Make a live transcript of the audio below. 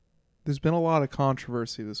There's been a lot of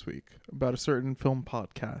controversy this week about a certain film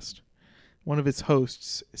podcast. One of its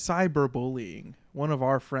hosts cyberbullying one of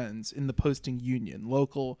our friends in the posting union,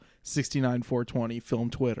 local 69420 film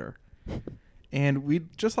Twitter. And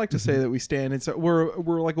we'd just like to say that we stand.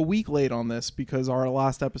 We're like a week late on this because our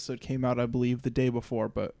last episode came out, I believe, the day before.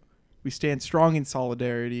 But we stand strong in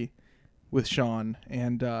solidarity with Sean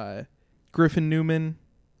and Griffin Newman.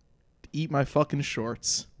 Eat my fucking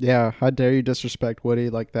shorts. Yeah, how dare you disrespect Woody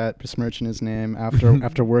like that, besmirching his name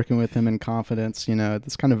after working with him in confidence. You know,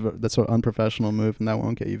 that's an unprofessional move, and that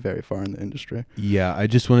won't get you very far in the industry. Yeah, I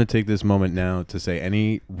just want to take this moment now to say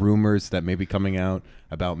any rumors that may be coming out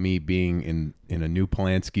about me being in a new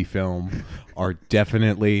Polanski film are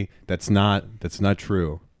definitely that's not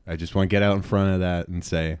true. I just want to get out in front of that and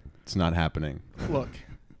say it's not happening. Look,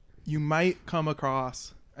 you might come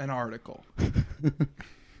across an article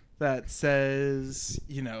that says,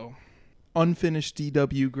 you know, unfinished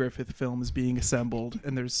D.W. Griffith film is being assembled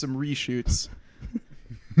and there's some reshoots.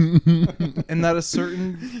 And that a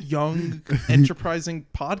certain young, enterprising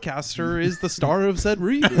podcaster is the star of said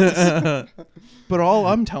reshoots. But all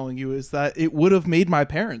I'm telling you is that it would have made my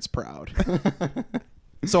parents proud.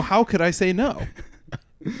 So how could I say no?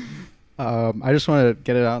 I just want to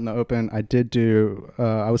get it out in the open. I did do,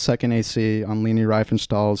 I was second AC on Leni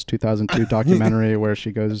Riefenstahl's 2002 documentary where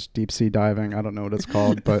she goes deep sea diving. I don't know what it's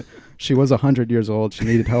called, but she was 100 years old. She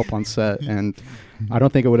needed help on set, and I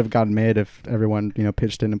don't think it would have gotten made if everyone, you know,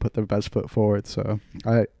 pitched in and put their best foot forward. So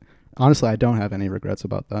I don't have any regrets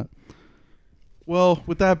about that. Well,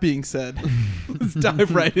 with that being said, let's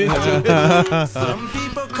dive right into it. Some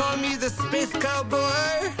people call me the space cowboy.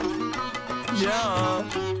 Yeah.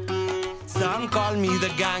 Some call me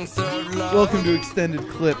the gangster of love. Welcome to Extended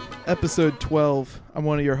Clip, episode 12. I'm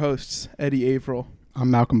one of your hosts, Eddie Averill. I'm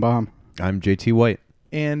Malcolm Baum. I'm JT White.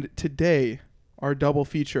 And today, our double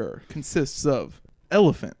feature consists of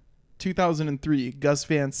Elephant, 2003 Gus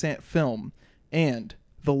Van Sant film, and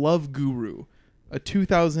The Love Guru, a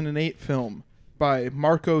 2008 film by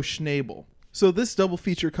Marco Schnabel. So this double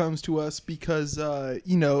feature comes to us because,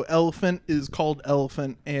 you know, Elephant is called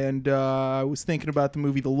Elephant, and I was thinking about the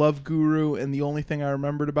movie The Love Guru, and the only thing I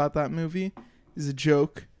remembered about that movie is a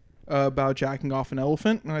joke about jacking off an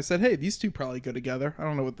elephant, and I said, hey, these two probably go together. I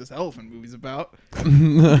don't know what this elephant movie's about.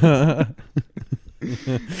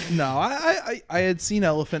 No, I had seen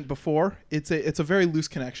Elephant before. It's a very loose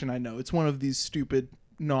connection, I know. It's one of these stupid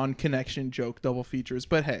non-connection joke double features,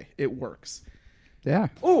 but hey, it works. Yeah.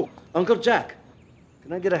 Oh, Uncle Jack.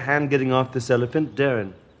 Can I get a hand getting off this elephant?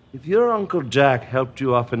 Darren, if your Uncle Jack helped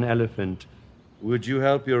you off an elephant, would you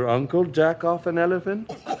help your Uncle Jack off an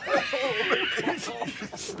elephant?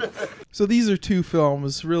 So these are two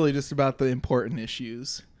films really just about the important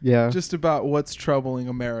issues. Yeah. Just about what's troubling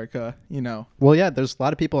America, you know. Well, yeah, there's a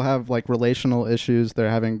lot of people have like relational issues.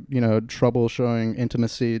 They're having, you know, trouble showing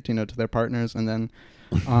intimacy, you know, to their partners. And then,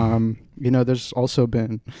 you know, there's also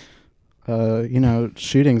been... you know,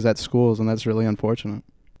 shootings at schools, and that's really unfortunate.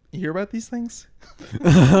 You hear about these things?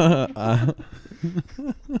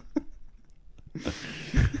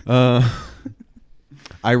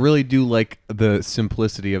 I really do like the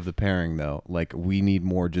simplicity of the pairing, though. Like, we need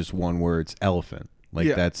more just one word. It's elephant. Like,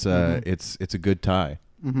 yeah. That's it's a good tie.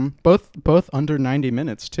 Mm-hmm. Both under 90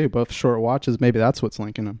 minutes too. Both short watches. Maybe that's what's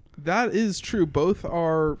linking them. That is true. Both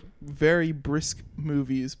are very brisk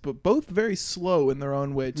movies, but both very slow in their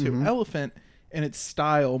own way too. Mm-hmm. Elephant and its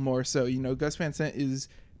style more so. You know, Gus Van Sant is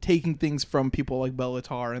taking things from people like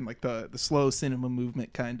Bellatar and like the slow cinema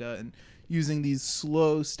movement kinda, and using these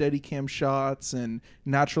slow steady cam shots and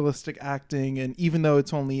naturalistic acting. And even though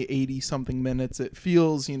it's only 80 something minutes, it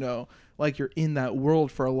feels, you know, like you're in that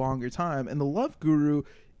world for a longer time. And The Love Guru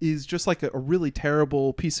is just like a really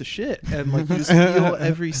terrible piece of shit, and like you just feel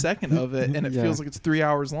every second of it, and it feels like it's 3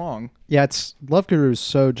 hours long. Yeah, Love Guru is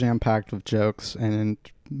so jam-packed with jokes, and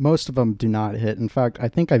most of them do not hit. In fact, I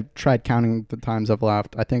think I've tried counting the times I've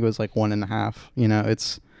laughed. I think it was like 1.5. You know,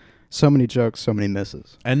 it's so many jokes, so many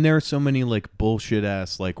misses. And there are so many like bullshit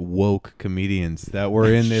ass like woke comedians that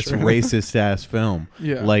were in this racist ass film.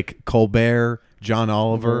 Yeah. Like Colbert, John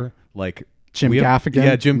Oliver, like Jim Gaffigan.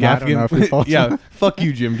 Yeah, Jim Gaffigan. Yeah, fuck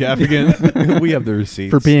you, Jim Gaffigan. We have the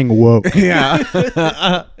receipts. For being woke. Yeah.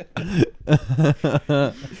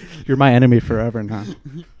 You're my enemy forever now.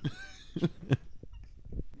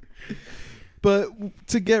 But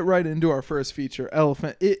to get right into our first feature,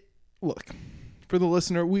 Elephant, look, for the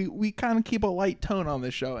listener, we kind of keep a light tone on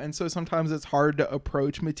this show, and so sometimes it's hard to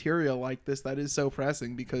approach material like this that is so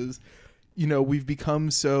pressing because, you know, we've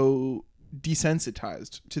become so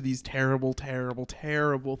desensitized to these terrible, terrible,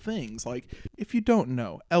 terrible things. Like, if you don't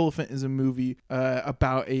know, Elephant is a movie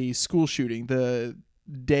about a school shooting, the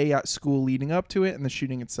day at school leading up to it and the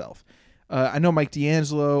shooting itself. I know Mike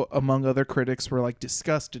D'Angelo, among other critics, were like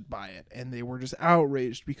disgusted by it, and they were just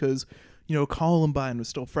outraged because, you know, Columbine was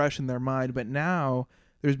still fresh in their mind. But now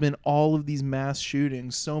there's been all of these mass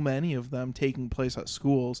shootings, so many of them taking place at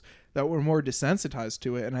schools, that we're more desensitized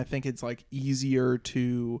to it. And I think it's like easier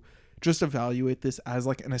to just evaluate this as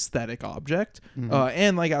like an aesthetic object,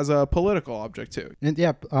 and like as a political object too. And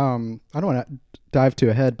I don't want to dive too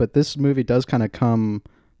ahead, but this movie does kind of come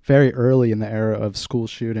very early in the era of school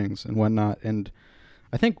shootings and whatnot. And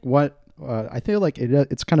I think I feel like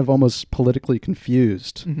it's kind of almost politically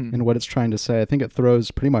confused in what it's trying to say. I think it throws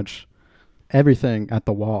pretty much everything at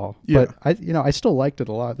the wall. Yeah. But I still liked it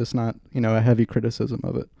a lot. It's not, a heavy criticism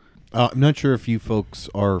of it. I'm not sure if you folks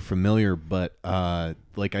are familiar, but I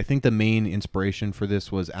think the main inspiration for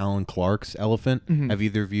this was Alan Clark's Elephant. Have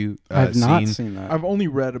either of you I've not seen that. I've only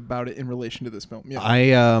read about it in relation to this film. Yeah.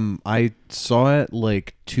 I saw it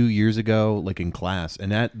like 2 years ago, like in class, and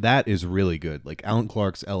that is really good. Like Alan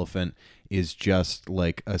Clark's Elephant is just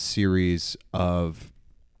like a series of,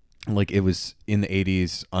 like, it was in the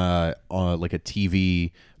 80s, like a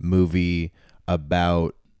TV movie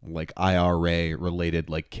about like IRA related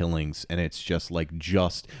like killings, and it's just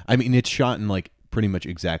I mean, it's shot in like pretty much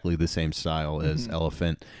exactly the same style as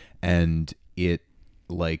Elephant, and it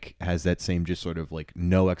like has that same just sort of like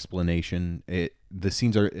no explanation. The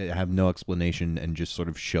scenes have no explanation and just sort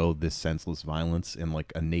of show this senseless violence in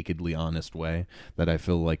like a nakedly honest way that I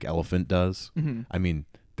feel like Elephant does. I mean,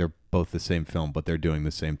 they're both the same film, but they're doing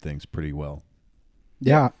the same things pretty well.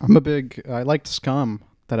 Yeah, I liked Scum,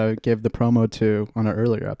 that I gave the promo to on an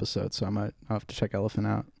earlier episode, so I'll have to check Elephant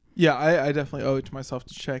out. Yeah, I definitely owe it to myself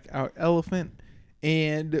to check out Elephant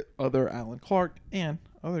and other Alan Clark and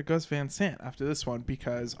other Gus Van Sant after this one,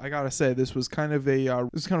 because I gotta say this was kind of a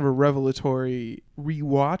revelatory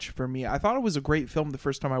rewatch for me. I thought it was a great film the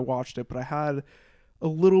first time I watched it, but I had a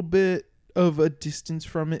little bit of a distance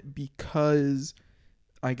from it because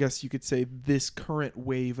I guess you could say this current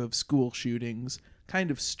wave of school shootings kind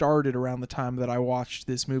of started around the time that I watched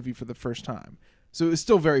this movie for the first time. So it was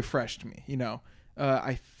still very fresh to me,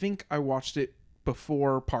 I think I watched it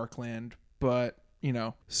before Parkland, but,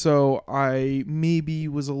 so I maybe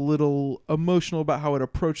was a little emotional about how it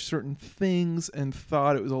approached certain things and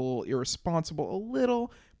thought it was a little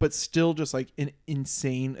irresponsible, but still just like an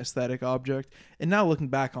insane aesthetic object. And now looking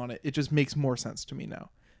back on it, it just makes more sense to me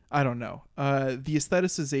now. I don't know. The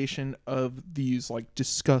aestheticization of these like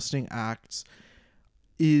disgusting acts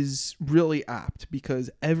is really apt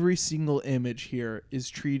because every single image here is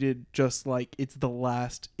treated just like it's the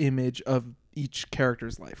last image of each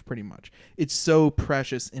character's life, pretty much. It's so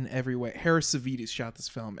precious in every way. Harris Savides shot this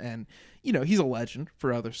film, and he's a legend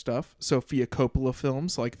for other stuff. Sofia Coppola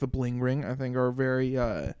films like The Bling Ring, I think, are very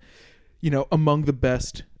among the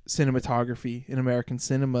best cinematography in American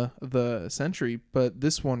cinema of the century. But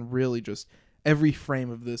this one really just, every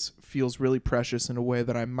frame of this feels really precious in a way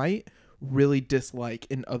that I might really dislike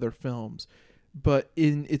in other films, but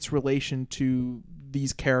in its relation to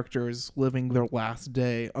these characters living their last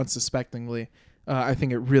day unsuspectingly, I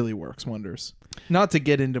think it really works wonders. Not to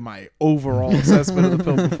get into my overall assessment of the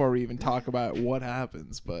film before we even talk about what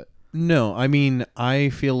happens, but no, I mean, I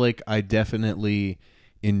feel like I definitely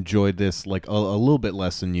enjoyed this like a little bit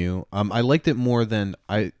less than you. I liked it more than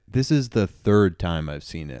this is the third time I've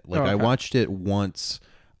seen it. Like, I watched it once,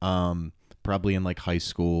 probably in like high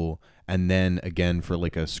school, and then again for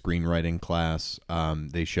like a screenwriting class.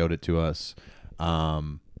 They showed it to us,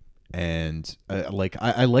 and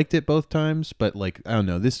I liked it both times, but like, I don't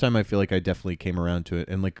know, this time I feel like I definitely came around to it,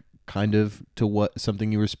 and like kind of to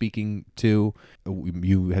something you were speaking to,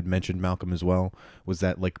 you had mentioned, Malcolm, as well, was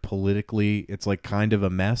that like politically it's like kind of a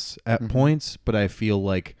mess at points, but I feel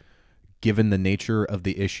like given the nature of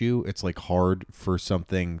the issue, it's like hard for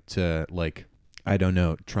something to like, I don't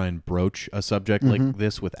know, try and broach a subject like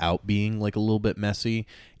this without being like a little bit messy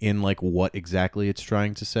in like what exactly it's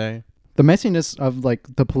trying to say. The messiness of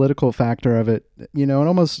like the political factor of it, it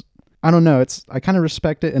almost, I don't know, I kind of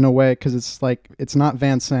respect it in a way, because it's like, it's not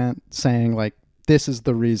Van Sant saying like, this is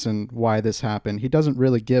the reason why this happened. He doesn't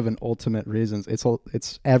really give an ultimate reasons.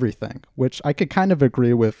 It's everything, which I could kind of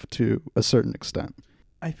agree with to a certain extent.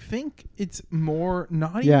 I think it's more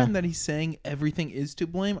not even that he's saying everything is to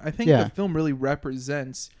blame. I think the film really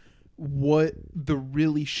represents what the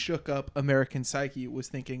really shook up American psyche was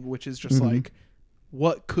thinking, which is just like,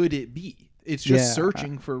 what could it be? It's just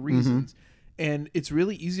searching for reasons. And it's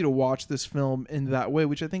really easy to watch this film in that way,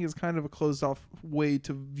 which I think is kind of a closed off way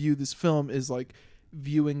to view this film, is like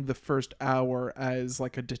viewing the first hour as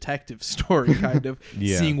like a detective story, kind of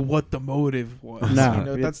seeing what the motive was.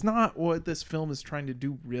 That's not what this film is trying to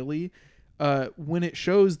do, really. When it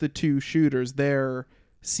shows the two shooters, their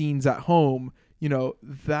scenes at home,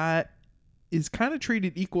 that is kind of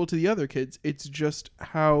treated equal to the other kids. It's just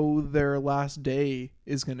how their last day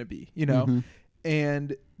is going to be,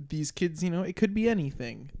 and these kids, it could be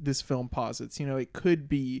anything. This film posits, it could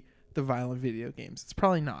be the violent video games. It's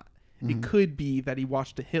probably not. It could be that he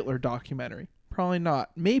watched a Hitler documentary. Probably not.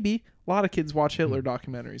 Maybe. A lot of kids watch Hitler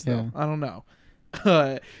documentaries, though. I don't know.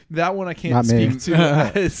 That one I can't speak to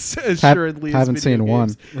as assuredly. Haven't as video seen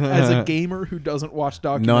games. one. As a gamer who doesn't watch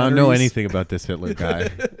documentaries. No, I don't know anything about this Hitler guy.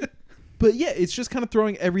 But yeah, it's just kind of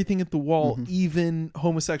throwing everything at the wall, even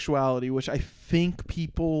homosexuality, which I think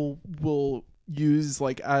people will use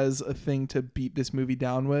like as a thing to beat this movie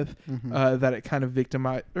down with, that it kind of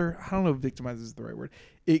victimized, or I don't know if victimizes is the right word.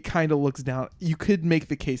 It kind of looks down. You could make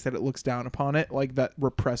the case that it looks down upon it, like that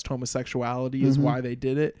repressed homosexuality is why they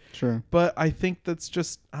did it. Sure. But I think that's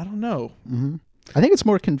just, I don't know. I think it's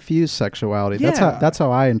more confused sexuality. Yeah. That's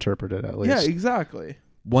how I interpret it, at least. Yeah, exactly.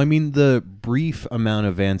 Well, I mean, the brief amount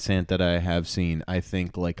of Van Sant that I have seen, I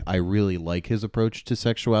think like I really like his approach to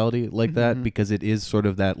sexuality like that, because it is sort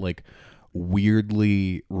of that like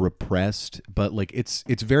weirdly repressed, but like it's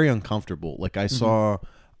very uncomfortable. Like I saw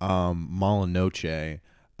Mala Noche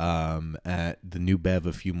at the New Bev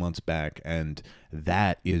a few months back, and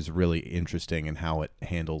that is really interesting in how it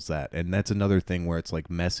handles that. And that's another thing where it's like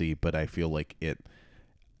messy, but I feel like it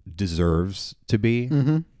deserves to be.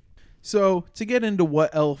 So to get into what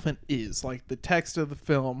Elephant is, like the text of the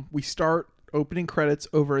film, we start opening credits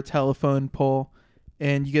over a telephone pole,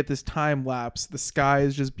 and you get this time lapse. The sky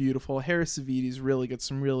is just beautiful. Harris Savides really gets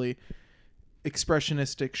some really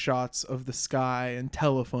expressionistic shots of the sky and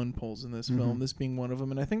telephone poles in this film, this being one of them.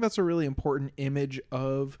 And I think that's a really important image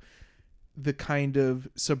of the kind of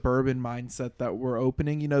suburban mindset that we're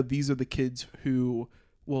opening. These are the kids who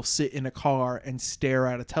will sit in a car and stare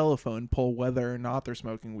at a telephone pole whether or not they're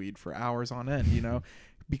smoking weed for hours on end,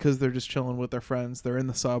 because they're just chilling with their friends. They're in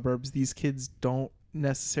the suburbs. These kids don't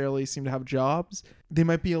necessarily seem to have jobs. They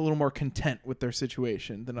might be a little more content with their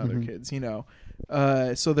situation than other kids,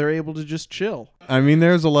 so they're able to just chill. I mean,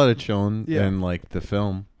 there's a lot of chilling in like the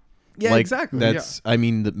film. Yeah, like, exactly. That's I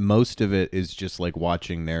mean, most of it is just like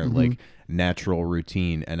watching their like natural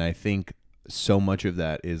routine, and I think so much of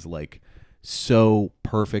that is like so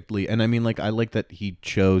perfectly, and I mean, like I like that he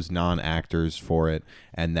chose non-actors for it,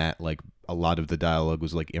 and that like a lot of the dialogue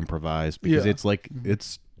was like improvised, because it's like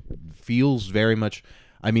it's feels very much,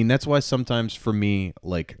 I mean, that's why sometimes for me,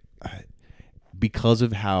 like because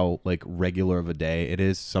of how like regular of a day it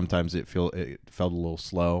is, sometimes it felt a little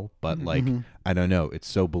slow, but like I don't know, it's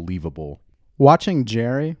so believable. Watching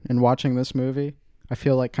Jerry and watching this movie, I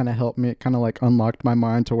feel like kind of helped me, kind of like unlocked my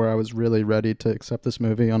mind to where I was really ready to accept this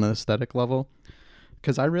movie on an aesthetic level,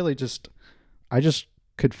 because I just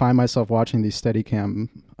could find myself watching these Steadicam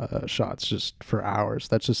shots just for hours.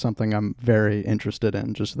 That's just something I'm very interested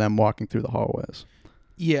in, just them walking through the hallways.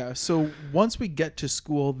 Yeah, so once we get to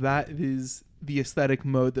school, that is the aesthetic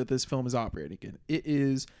mode that this film is operating in. It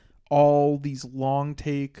is all these long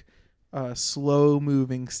take, slow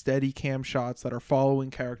moving Steadicam shots that are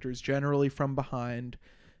following characters generally from behind.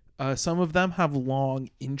 Some of them have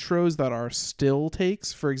long intros that are still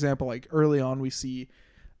takes. For example, like early on we see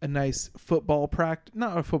a nice football practice,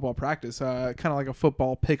 not a football practice, kind of like a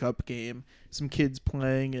football pickup game. Some kids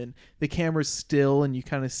playing, and the camera's still, and you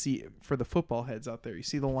kind of see, for the football heads out there, you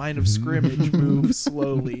see the line of scrimmage move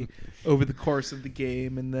slowly over the course of the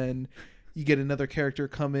game, and then you get another character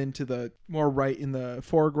come into the more right in the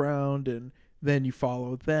foreground, and then you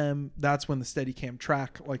follow them. That's when the Steadicam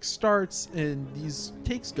track like starts, and these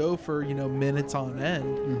takes go for minutes on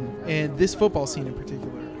end. And this football scene in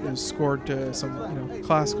particular is scored to some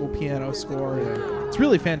classical piano score. It's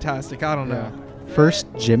really fantastic. I don't know.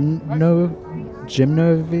 First Gymnovi,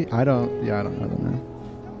 I don't know the name.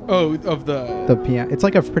 Oh, of the piano. It's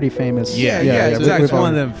like a pretty famous. Yeah, exactly. It's one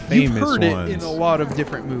of them famous You've heard ones. it in a lot of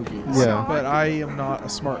different movies. Yeah, but I am not a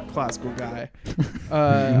smart classical guy.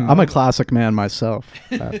 I'm a classic man myself,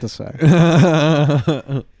 I have to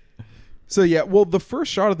say. So yeah, well, the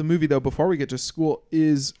first shot of the movie, though, before we get to school,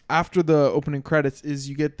 is after the opening credits, is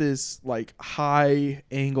you get this like high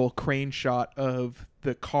angle crane shot of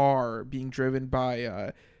the car being driven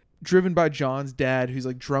by John's dad, who's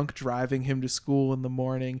like drunk driving him to school in the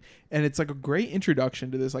morning. And it's like a great introduction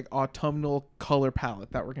to this like autumnal color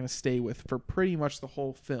palette that we're going to stay with for pretty much the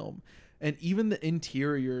whole film. And even the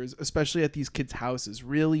interiors, especially at these kids' houses,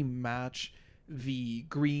 really match the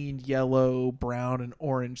green, yellow, brown, and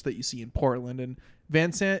orange that you see in Portland. And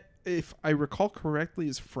Van Sant, if I recall correctly,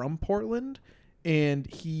 is from Portland. And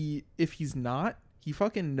if he's not, he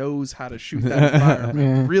fucking knows how to shoot that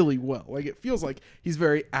environment really well. Like, it feels like he's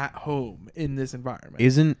very at home in this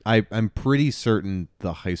environment. I'm pretty certain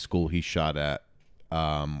the high school he shot at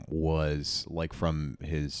was like from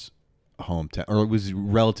his hometown, or it was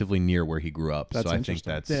relatively near where he grew up. That's so I think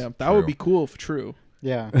that's that true. would be cool if true.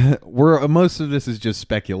 Yeah. Most of this is just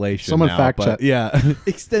speculation. Someone now, fact but check. Yeah.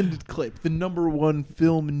 Extended Clip, the #1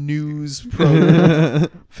 film news program.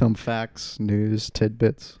 Film facts, news,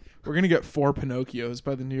 tidbits. We're going to get 4 Pinocchios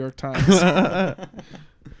by the New York Times.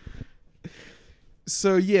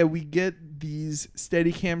 So, yeah, we get these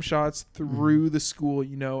Steadicam shots through the school,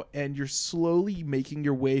 and you're slowly making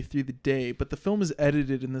your way through the day. But the film is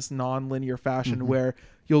edited in this non-linear fashion where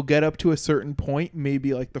you'll get up to a certain point,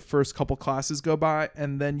 maybe like the first couple classes go by,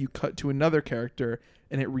 and then you cut to another character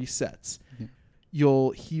and it resets.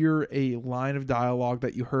 You'll hear a line of dialogue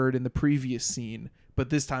that you heard in the previous scene, but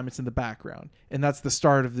this time it's in the background. And that's the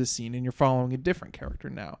start of this scene, and you're following a different character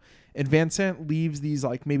now. And Van Sant leaves these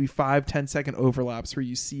like maybe 5-10 second overlaps where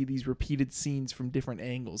you see these repeated scenes from different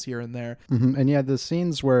angles here and there. And yeah, the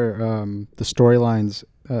scenes where the storylines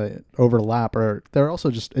overlap they're also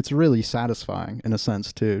just, it's really satisfying in a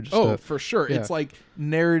sense too. For sure. Yeah. It's like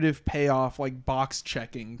narrative payoff, like box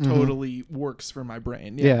checking totally works for my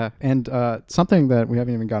brain. Yeah. And something that we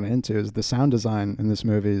haven't even gotten into is the sound design in this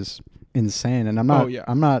movie is insane. And I'm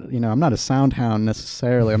not a sound hound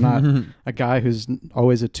necessarily. I'm not a guy who's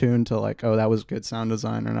always attuned to like, oh, that was good sound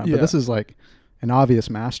design or not. But this is like an obvious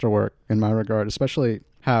masterwork in my regard, especially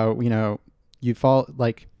how, you fall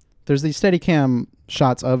like there's these Steadicam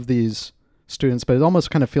shots of these students, but it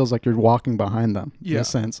almost kind of feels like you're walking behind them in a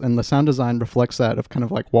sense. And the sound design reflects that of kind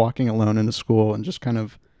of like walking alone in a school and just kind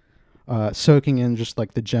of soaking in just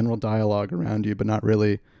like the general dialogue around you, but not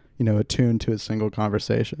really, attuned to a single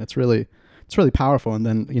conversation. It's really powerful. And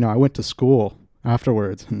then, I went to school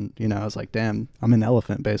afterwards and, I was like, damn, I'm an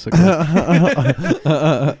elephant basically.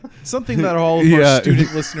 Something that all of our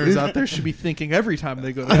student listeners out there should be thinking every time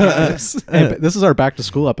they go to class. Hey, this is our back to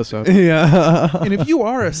school episode. And if you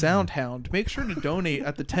are a sound hound, make sure to donate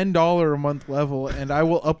at the $10 a month level, and I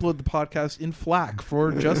will upload the podcast in FLAC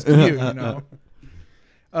for just you,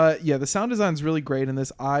 the sound design is really great in this.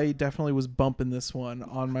 I definitely was bumping this one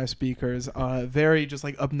on my speakers, very just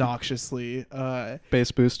like obnoxiously.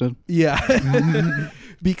 Bass boosted. Yeah.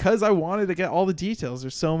 Because I wanted to get all the details.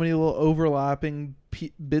 There's so many little overlapping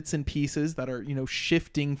bits and pieces that are,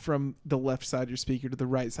 shifting from the left side of your speaker to the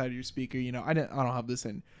right side of your speaker. I don't have this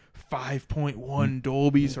in 5.1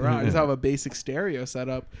 Dolby surround. I just have a basic stereo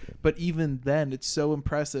setup, but even then it's so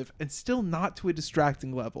impressive and still not to a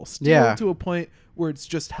distracting level, still to a point where it's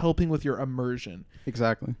just helping with your immersion.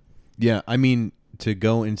 Exactly. Yeah, I mean, to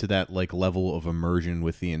go into that like level of immersion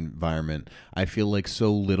with the environment, I feel like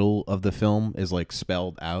so little of the film is like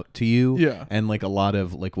spelled out to you. Yeah. And like a lot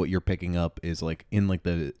of like what you're picking up is like in like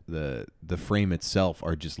the frame itself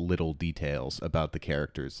are just little details about the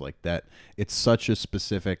characters, like that. It's such a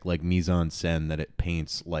specific like mise en scène that it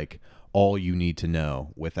paints like all you need to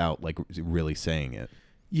know without like really saying it.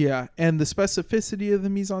 Yeah, and the specificity of the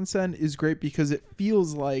mise en scène is great because it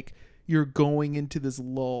feels like you're going into this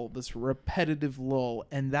lull, this repetitive lull,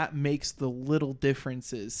 and that makes the little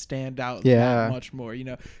differences stand out that much more.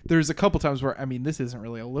 There's a couple times where, this isn't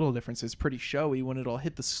really a little difference. It's pretty showy when it'll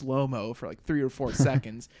hit the slow-mo for like 3 or 4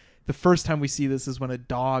 seconds. The first time we see this is when a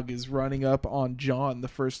dog is running up on John, the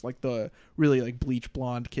first, like the really like bleach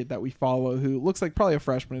blonde kid that we follow, who looks like probably a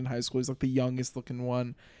freshman in high school. He's like the youngest looking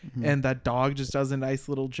one. And that dog just does a nice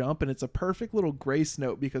little jump, and it's a perfect little grace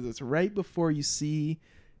note because it's right before you see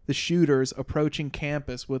the shooters approaching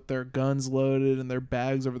campus with their guns loaded and their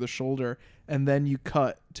bags over the shoulder, and then you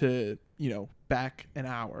cut to back an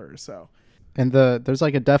hour or so. And there's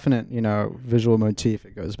like a definite visual motif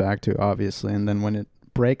it goes back to, obviously. And then when it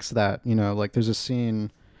breaks that, like there's a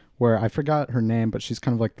scene where I forgot her name, but she's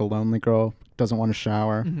kind of like the lonely girl, doesn't want to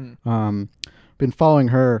shower. Been following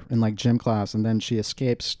her in like gym class, and then she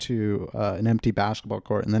escapes to an empty basketball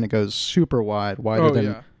court, and then it goes super wider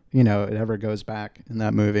than it ever goes back in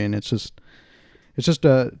that movie. And it's just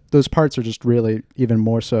those parts are just really even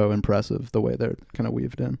more so impressive the way they're kind of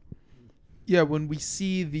weaved in. Yeah, when we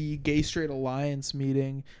see the Gay Straight Alliance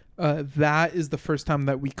meeting, that is the first time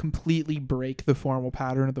that we completely break the formal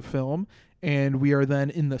pattern of the film, and we are then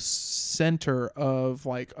in the center of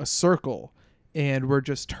like a circle, and we're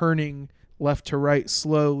just turning left to right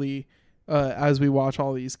slowly as we watch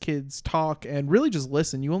all these kids talk and really just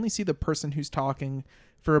listen. You only see the person who's talking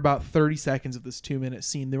for about 30 seconds of this 2-minute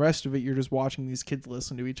scene. The rest of it, you're just watching these kids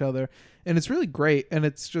listen to each other. And it's really great. And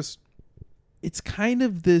it's kind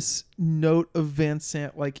of this note of Van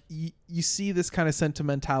Sant. Like, you see this kind of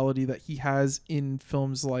sentimentality that he has in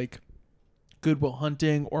films like Good Will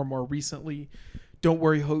Hunting, or more recently, Don't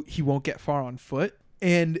Worry, He Won't Get Far on Foot.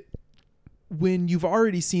 And when you've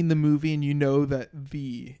already seen the movie and you know that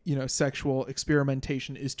the, sexual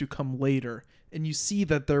experimentation is to come later, and you see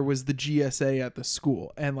that there was the GSA at the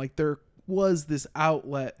school, and like there was this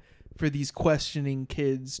outlet for these questioning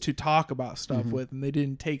kids to talk about stuff with, and they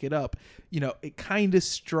didn't take it up, it kind of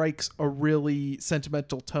strikes a really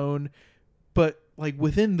sentimental tone. But like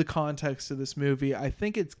within the context of this movie, I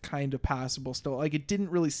think it's kind of passable still. Like, it didn't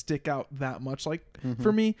really stick out that much. Like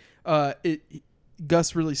for me,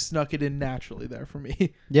 Gus really snuck it in naturally there for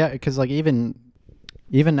me. Yeah, because like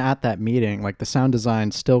even at that meeting, like the sound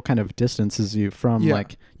design still kind of distances you from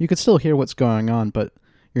like, you could still hear what's going on, but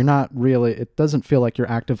you're not really, it doesn't feel like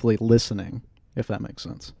you're actively listening, if that makes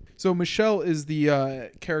sense. So Michelle is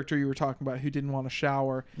the character you were talking about who didn't want to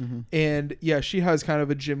shower. And yeah, she has kind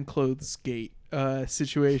of a gym clothes gate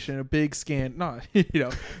situation, a big scan, not,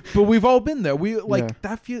 but we've all been there. We like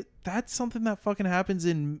that's something that fucking happens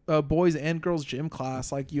in boys and girls gym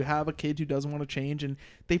class. Like, you have a kid who doesn't want to change, and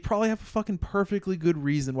they probably have a fucking perfectly good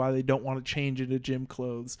reason why they don't want to change into gym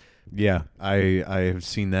clothes. Yeah, I have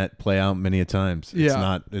seen that play out many a times.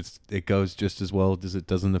 It goes just as well as it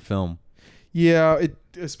does in the film. Yeah,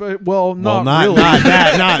 not really.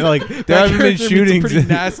 Not like there haven't been shootings. It's a pretty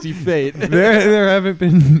nasty fate. there haven't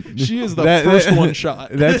been. She is the first one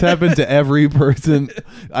shot. That's happened to every person.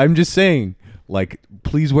 I'm just saying, like,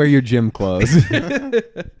 please wear your gym clothes.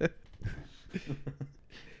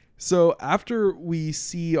 So after we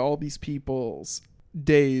see all these people's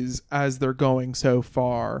days as they're going so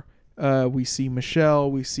far, we see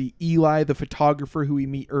Michelle, we see Eli, the photographer who we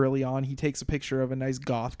meet early on. He takes a picture of a nice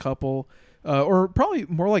goth couple. Or probably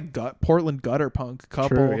more like Portland gutter punk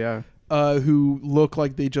couple. True, yeah. Who look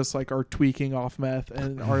like they just like are tweaking off meth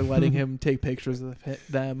and are letting him take pictures of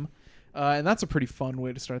them. And that's a pretty fun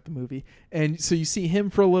way to start the movie. And so you see him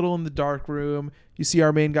for a little in the dark room. You see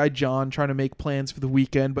our main guy John trying to make plans for the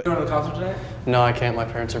weekend. But you going to the concert today? No, I can't. My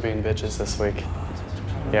parents are being bitches this week.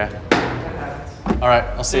 Yeah. All right,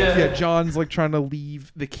 I'll see you. Yeah, John's like trying to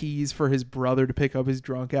leave the keys for his brother to pick up his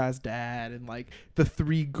drunk ass dad, and like the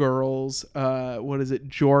three girls, what is it?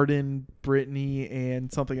 Jordan, Brittany,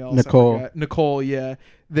 and something else. Nicole, yeah.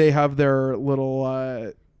 They have their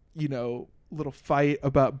little, little fight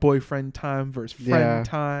about boyfriend time versus friend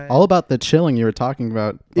time. All about the chilling you were talking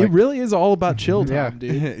about. Like, it really is all about chill time,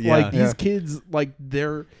 dude. Yeah. Like these kids, like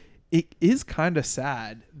it is kind of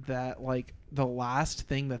sad that like the last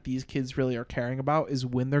thing that these kids really are caring about is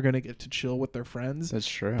when they're going to get to chill with their friends. That's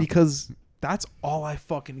true. Because that's all I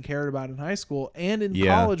fucking cared about in high school and in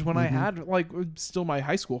college when I had like still my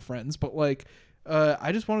high school friends, but like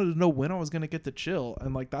I just wanted to know when I was going to get to chill,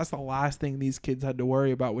 and like that's the last thing these kids had to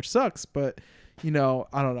worry about, which sucks, but I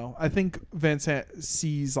don't know. I think Van Sant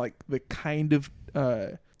sees like the kind of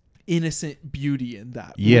innocent beauty in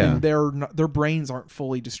that. Yeah. Their brains aren't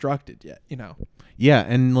fully destructed yet, Yeah,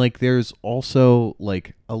 and like there's also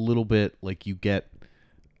like a little bit like you get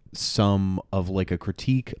some of like a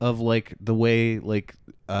critique of like the way like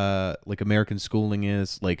American schooling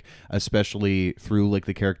is, like especially through like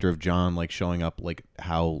the character of John, like showing up like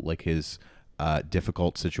how like his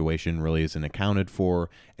difficult situation really isn't accounted for,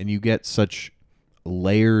 and you get such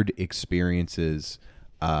layered experiences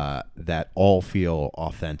that all feel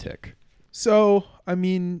authentic. So, I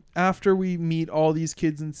mean, after we meet all these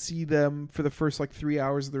kids and see them for the first like 3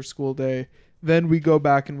 hours of their school day, then we go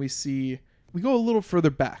back and we go a little further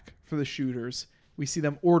back for the shooters. We see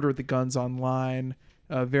them order the guns online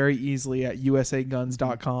very easily at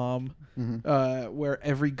usaguns.com, where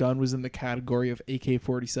every gun was in the category of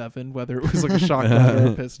AK-47, whether it was like a shotgun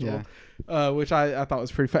or a pistol, which I thought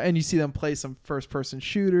was pretty fun. And you see them play some first-person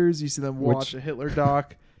shooters. You see them watch a Hitler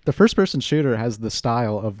doc. The first-person shooter has the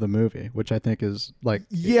style of the movie, which I think is like...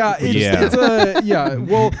 Well,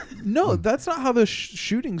 no, that's not how the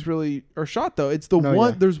shootings really are shot, though. It's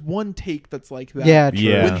there's one take that's like that. Yeah,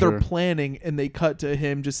 true. With their planning, and they cut to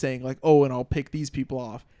him just saying like, oh, and I'll pick these people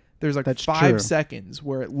off. There's like That's 5 true. seconds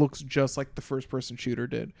where it looks just like the first person shooter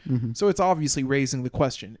did. So it's obviously raising the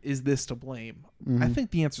question, is this to blame? I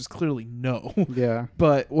think the answer is clearly no. Yeah.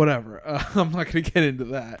 But whatever. I'm not going to get into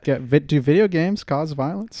that. Do video games cause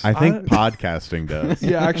violence? I think podcasting does.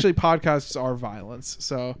 Yeah, actually podcasts are violence.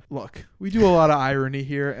 So look, we do a lot of irony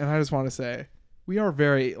here, and I just want to say We are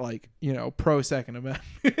very pro Second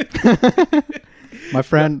Amendment. My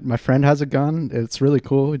friend has a gun. It's really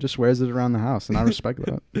cool. He just wears it around the house, and I respect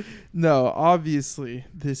that. No, obviously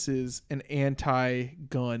this is an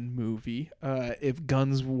anti-gun movie. If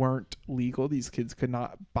guns weren't legal, these kids could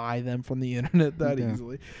not buy them from the internet that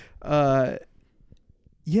easily.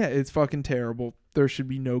 Yeah, it's fucking terrible. There should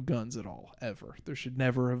be no guns at all, ever. There should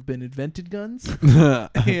never have been invented guns.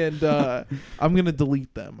 And I'm going to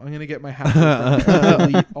delete them. I'm going to get my hacker to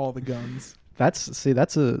delete all the guns. That's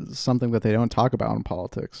something that they don't talk about in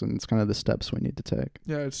politics, and it's kind of the steps we need to take.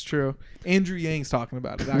 Yeah, it's true. Andrew Yang's talking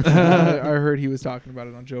about it. Actually, I heard he was talking about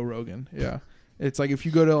it on Joe Rogan. Yeah, it's like if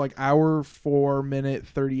you go to like hour 4 minute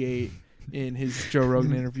 38 in his Joe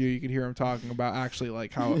Rogan interview, you could hear him talking about actually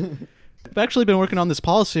like how. I've actually been working on this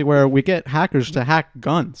policy where we get hackers to hack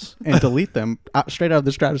guns and delete them straight out of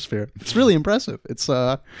the stratosphere. It's really impressive. It's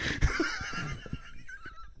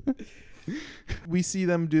we see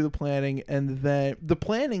them do the planning, and then the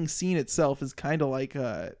planning scene itself is kind of like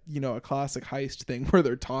a classic heist thing where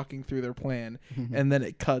they're talking through their plan, and then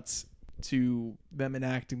it cuts to them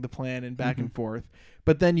enacting the plan and back and forth.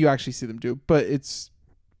 But then you actually see them do it. But it's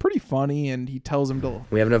pretty funny, and he tells them to.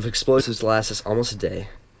 We have enough explosives to last us almost a day.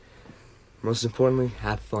 Most importantly,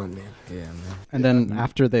 have fun, man. Yeah, man. And then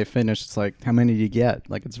after they finish, it's like, how many do you get?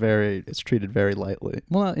 Like it's treated very lightly.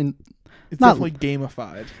 Well, it's definitely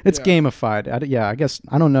gamified. It's gamified. I guess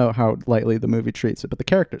I don't know how lightly the movie treats it, but the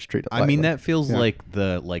characters treat it lightly. I mean, that feels like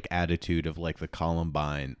the attitude of like the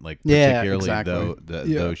Columbine, like particularly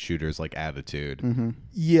those shooters like attitude.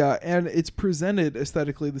 Yeah, and it's presented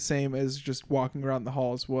aesthetically the same as just walking around the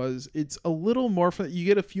halls was. It's a little more you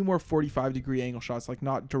get a few more 45-degree angle shots, like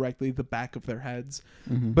not directly the back of their heads,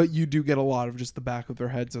 but you do get a lot of just the back of their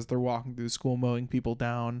heads as they're walking through the school, mowing people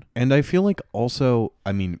down. And I feel like also,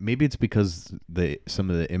 I mean, maybe it's because some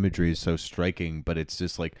of the imagery is so striking, but it's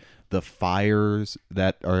just like the fires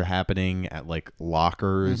that are happening at like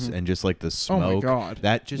lockers and just like the smoke. Oh my God.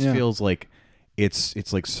 That just feels like it's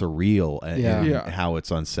like surreal and how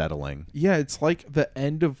it's unsettling. Yeah, it's like the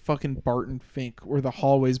end of fucking Barton Fink where the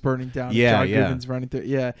hallway's burning down and John Goodman's running through.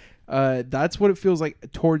 Yeah. That's what it feels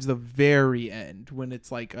like towards the very end when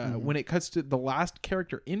it's like when it cuts to the last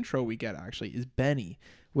character intro we get actually is Benny.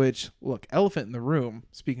 Which, look, Elephant in the Room,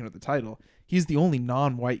 speaking of the title, he's the only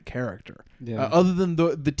non-white character. Yeah. Other than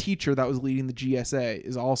the teacher that was leading the GSA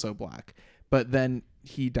is also black. But then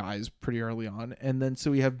he dies pretty early on. And then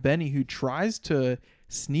so we have Benny who tries to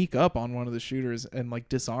sneak up on one of the shooters and like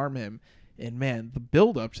disarm him. And man, the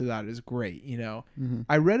build up to that is great.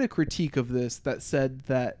 I read a critique of this that said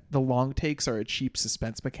that the long takes are a cheap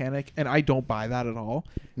suspense mechanic, and I don't buy that at all.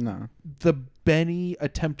 No. The Benny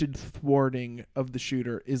attempted thwarting of the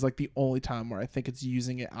shooter is like the only time where I think it's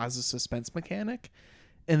using it as a suspense mechanic.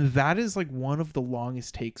 And that is like one of the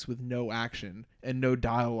longest takes with no action and no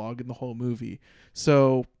dialogue in the whole movie.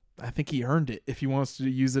 So I think he earned it if he wants to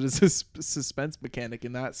use it as a suspense mechanic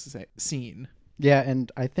in that scene. Yeah,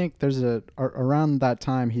 and I think there's around that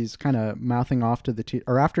time he's kind of mouthing off to the teacher,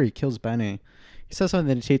 or after he kills Benny, he says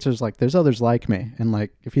something to the teacher's like, "There's others like me, and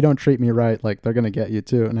like if you don't treat me right, like they're gonna get you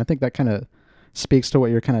too." And I think that kind of speaks to what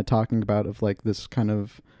you're kind of talking about of like this kind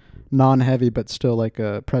of non-heavy but still like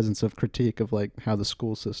a presence of critique of like how the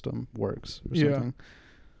school system works or something.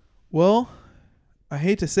 Well, I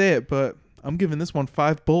hate to say it, but I'm giving this one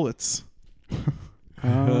 5 bullets.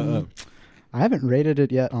 I haven't rated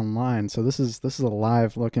it yet online, so this is a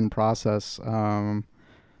live looking process. I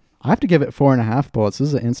have to give it 4.5 bullets. This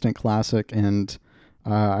is an instant classic, and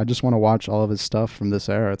I just want to watch all of his stuff from this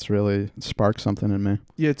era. It's really sparked something in me.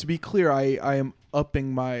 Yeah, to be clear, I am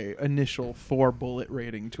upping my initial 4 bullet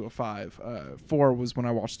rating to a 5. 4 was when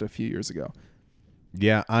I watched it a few years ago.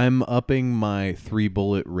 Yeah, I'm upping my 3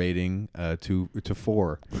 bullet rating to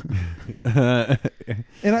 4. And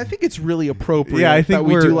I think it's really appropriate that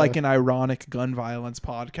we do like an ironic gun violence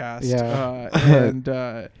podcast. Yeah. And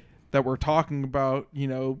that we're talking about,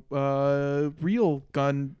 real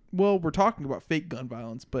gun. Well, we're talking about fake gun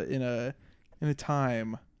violence, but in a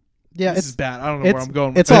time. Yeah, this is bad. I don't know where I'm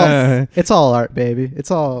going with this. It's all art, baby. It's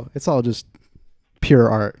all just pure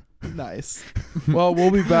art. Nice. Well,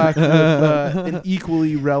 we'll be back with an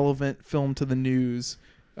equally relevant film to the news,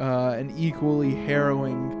 an equally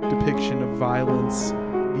harrowing depiction of violence,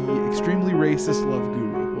 the extremely racist Love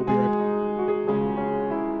Guru. We'll be right back.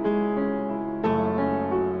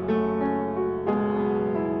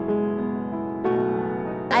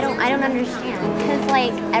 I don't understand, because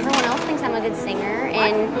like everyone else thinks I'm a good singer,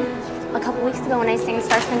 and a couple weeks ago when I sang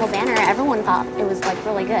Star Spangled Banner, everyone thought it was like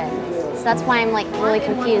really good. So that's why I'm like really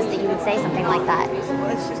confused that you would say something like that.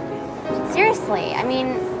 Seriously, I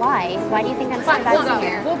mean, why? Why do you think I'm such a bad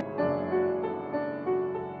singer?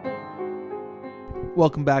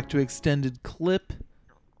 Welcome back to Extended Clip.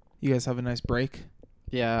 You guys have a nice break?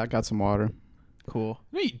 Yeah, I got some water. Cool.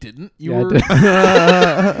 No, you didn't. I did.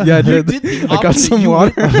 Yeah, I did. You did the I got opposite. some You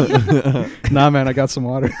water. Nah, man, I got some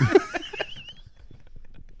water.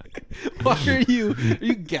 Why are you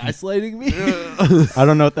gaslighting me? I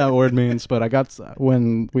don't know what that word means, but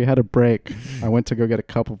when we had a break, I went to go get a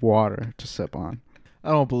cup of water to sip on. I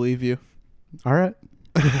don't believe you. All right.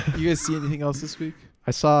 You guys see anything else this week?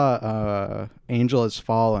 I saw Angel Has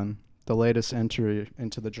Fallen, the latest entry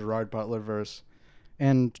into the Gerard Butler verse.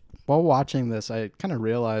 And while watching this, I kind of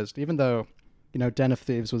realized, even though, Den of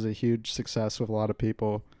Thieves was a huge success with a lot of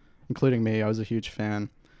people, including me, I was a huge fan.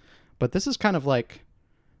 But this is kind of like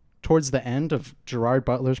towards the end of Gerard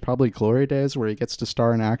Butler's probably glory days where he gets to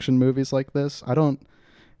star in action movies like this. He's probably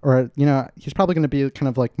going to be kind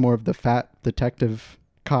of like more of the fat detective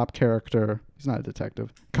cop character. He's not a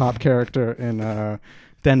detective. Cop character in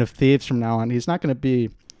Den of Thieves from now on. He's not going to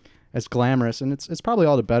be as glamorous, and it's probably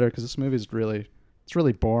all the better because this movie is really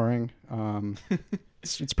boring.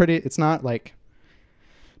 It's not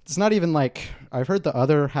even like, I've heard the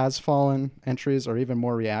other Has Fallen entries are even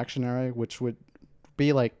more reactionary, which would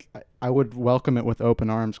be like, I would welcome it with open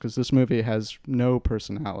arms because this movie has no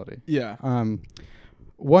personality. Yeah.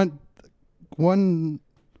 One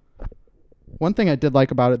thing I did like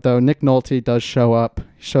about it, though, Nick Nolte does show up.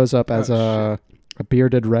 He shows up as a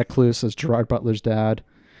bearded recluse, as Gerard Butler's dad.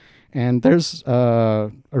 And there's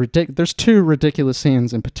there's two ridiculous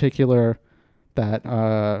scenes in particular that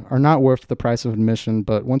are not worth the price of admission.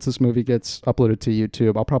 But once this movie gets uploaded to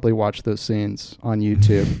YouTube, I'll probably watch those scenes on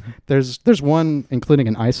YouTube. There's one including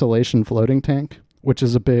an isolation floating tank, which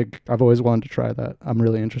is I've always wanted to try that. I'm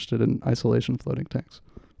really interested in isolation floating tanks.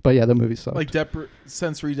 But yeah, the movie sucked. Like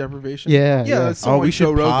sensory deprivation? Yeah. That's we should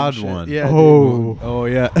Rogan pod shit. one. Yeah. Oh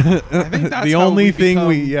yeah. I think that's the how only we thing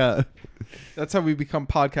become, That's how we become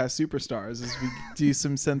podcast superstars, is we do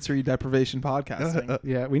some sensory deprivation podcasting.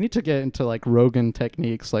 Yeah, we need to get into like Rogan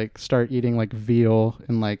techniques, like start eating like veal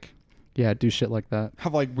and do shit like that.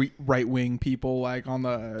 Have like right wing people like on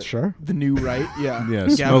the the new right. Yeah. Yeah.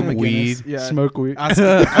 Gavin Smoke McGinnis. weed. Yeah. Smoke weed. Ask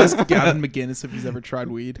Gavin McGinnis if he's ever tried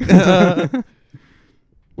weed.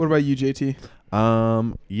 What about you, JT?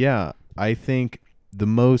 Yeah, I think the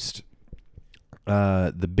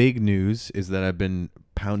big news is that I've been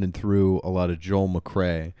pounding through a lot of Joel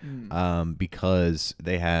McCrea because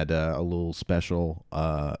they had a little special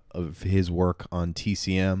of his work on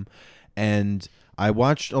TCM, and I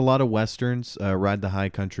watched a lot of Westerns, Ride the High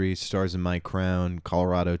Country, Stars in My Crown,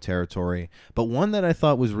 Colorado Territory, but one that I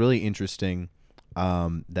thought was really interesting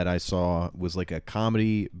that I saw was like a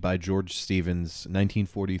comedy by George Stevens,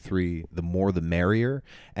 1943, The More the Merrier.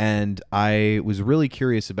 And I was really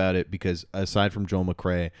curious about it because aside from Joel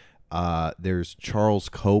McCrea, there's Charles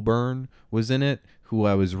Coburn was in it, who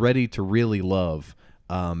I was ready to really love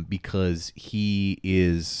because he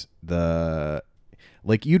is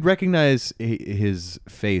you'd recognize his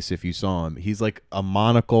face if you saw him. He's like a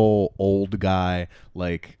monocle old guy,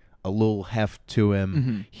 like a little heft to him.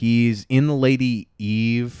 Mm-hmm. He's in the Lady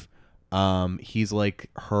Eve. He's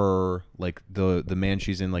like her, like the man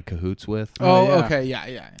she's in like cahoots with. Oh, yeah. Okay,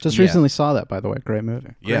 yeah. Just recently saw that, by the way. Great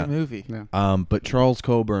movie. Great movie. Yeah. But Charles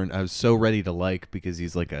Coburn, I was so ready to like because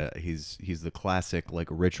he's like he's the classic like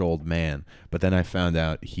rich old man. But then I found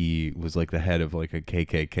out he was like the head of like a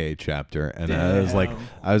KKK chapter, and Damn.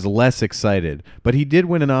 I was less excited. But he did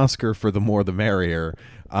win an Oscar for The More the Merrier.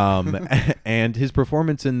 And his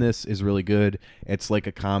performance in this is really good. It's like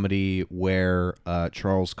a comedy where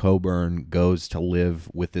Charles Coburn goes to live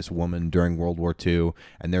with this woman during World War II,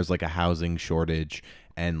 and there's like a housing shortage,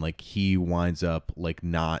 and like he winds up like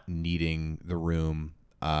not needing the room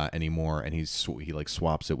anymore, and he like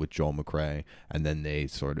swaps it with Joel McCrea, and then they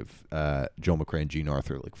sort of Joel McCrea and Jean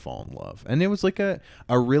Arthur like fall in love, and it was like a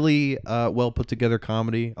really well put together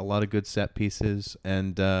comedy, a lot of good set pieces,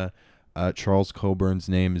 and Charles Coburn's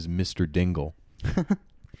name is Mr. Dingle.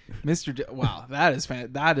 Wow, that is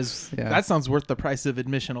that sounds worth the price of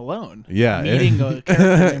admission alone. Yeah, meeting a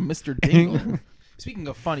character named Mr. Dingle. Speaking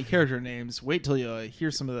of funny character names, wait till you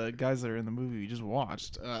hear some of the guys that are in the movie you just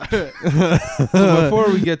watched.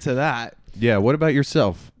 Before we get to that, yeah, what about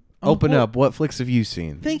yourself? Open up. What flicks have you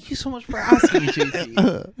seen? Thank you so much for asking,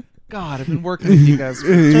 JT. God, I've been working with you guys for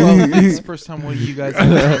 12 weeks. First time one of you guys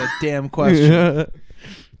asked a damn question.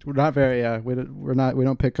 We're not very. We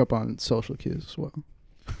don't pick up on social cues as well.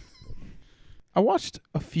 I watched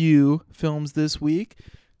a few films this week.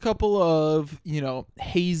 couple of,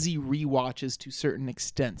 hazy rewatches to certain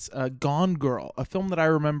extents. Gone Girl, a film that I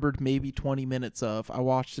remembered maybe 20 minutes of. I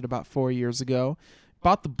watched it about 4 years ago.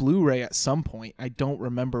 Bought the Blu-ray at some point. I don't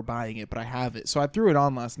remember buying it, but I have it. So I threw it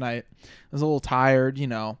on last night. I was a little tired,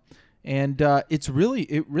 and it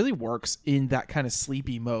really works in that kind of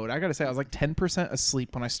sleepy mode. I gotta say, I was like 10%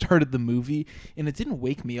 asleep when I started the movie, and it didn't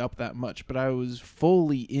wake me up that much, but I was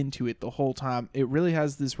fully into it the whole time. It really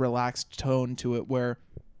has this relaxed tone to it where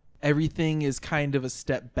everything is kind of a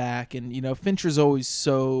step back, and Fincher's always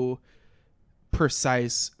so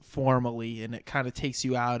precise formally, and it kind of takes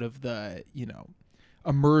you out of the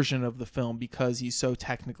immersion of the film because he's so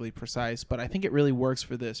technically precise. But I think it really works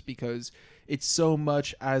for this because it's so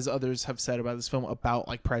much, as others have said about this film, about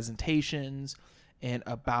like presentations and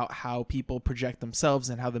about how people project themselves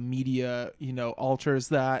and how the media alters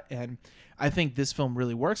that. And I think this film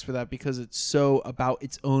really works for that because it's so about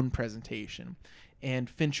its own presentation. And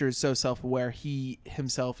Fincher is so self-aware. He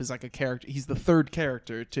himself is like a character. He's the third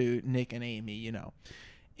character to Nick and Amy,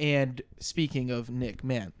 And speaking of Nick,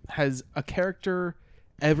 man, has a character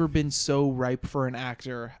ever been so ripe for an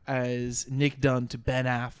actor as Nick Dunn to Ben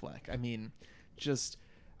Affleck? I mean,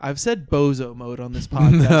 I've said bozo mode on this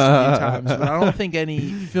podcast a few times, but I don't think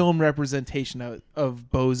any film representation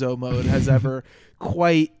of bozo mode has ever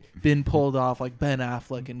quite been pulled off like Ben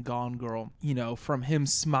Affleck in Gone Girl. From him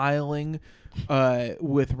smiling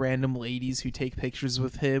with random ladies who take pictures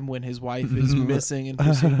with him when his wife is missing and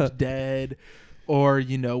presumed dead. Or,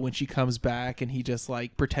 when she comes back and he just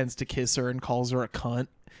like pretends to kiss her and calls her a cunt.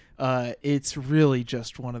 It's really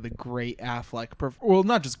just one of the great Affleck,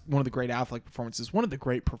 not just one of the great Affleck performances, one of the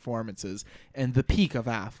great performances and the peak of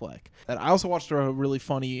Affleck. And I also watched a really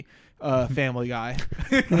funny Family Guy.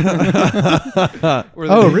 Me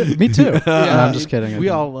too. Yeah, no, I'm just kidding. We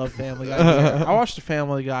all love Family Guy here. I watched a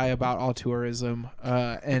Family Guy about auteurism,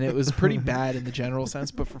 and it was pretty bad in the general sense,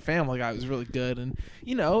 but for Family Guy, it was really good. And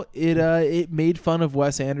it made fun of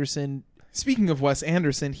Wes Anderson. Speaking of Wes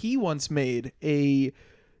Anderson, he once made a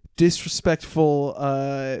disrespectful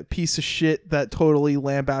piece of shit that totally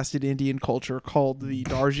lambasted Indian culture called the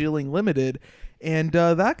Darjeeling Limited. And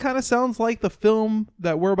that kind of sounds like the film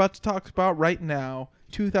that we're about to talk about right now,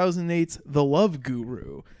 2008's The Love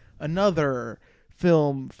Guru, another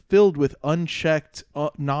film filled with unchecked,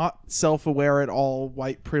 not self-aware at all,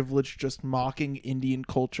 white privilege, just mocking Indian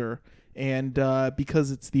culture. And because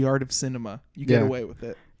it's the art of cinema, you get away with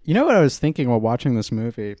it. You know what I was thinking while watching this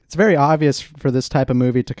movie? It's very obvious for this type of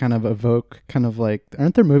movie to kind of evoke kind of like,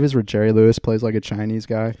 aren't there movies where Jerry Lewis plays like a Chinese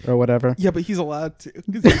guy or whatever? Yeah, but he's allowed to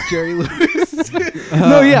because he's Jerry Lewis.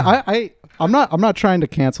 No, yeah, I'm not trying to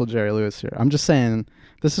cancel Jerry Lewis here. I'm just saying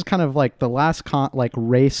this is kind of like the last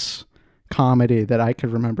race comedy that I could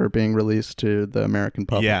remember being released to the American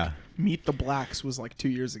public. Yeah. Meet the Blacks was like 2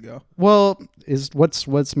 years ago. Well,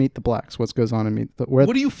 what's Meet the Blacks? What goes on in Meet the...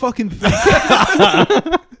 What do you fucking think?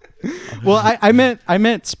 Well, I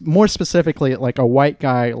meant more specifically like a white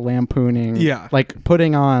guy lampooning, like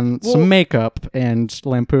putting on some makeup and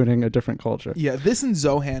lampooning a different culture. Yeah, this and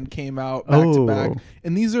Zohan came out back to back,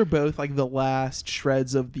 and these are both like the last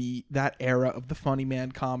shreds of that era of the funny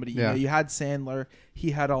man comedy. Yeah. You had Sandler,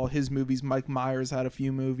 he had all his movies. Mike Myers had a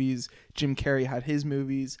few movies. Jim Carrey had his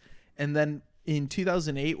movies, and then in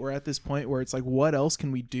 2008, we're at this point where it's like, what else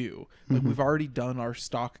can we do? Like, we've already done our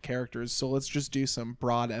stock characters, so let's just do some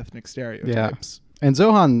broad ethnic stereotypes. Yeah. And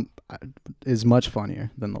Zohan is much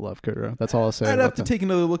funnier than The Love Guru. That's all I'll say. I'd have to take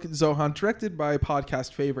another look at Zohan, directed by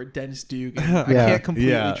podcast favorite Dennis Dugan. I can't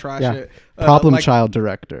completely trash it. Problem Child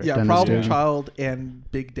director. Yeah, Dennis Problem Dugan. Child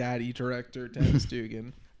and Big Daddy director Dennis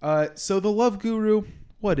Dugan. So The Love Guru,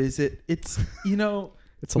 what is it? It's,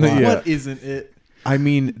 it's a lot. What isn't it? I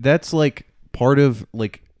mean, that's like part of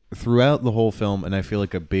like throughout the whole film, and I feel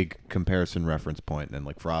like a big comparison reference point, and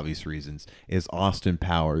like for obvious reasons, is Austin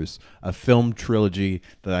Powers, a film trilogy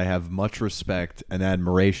that I have much respect and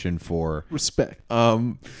admiration for. Respect.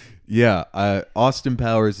 Austin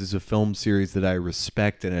Powers is a film series that I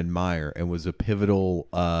respect and admire, and was a pivotal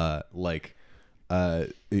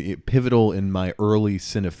pivotal in my early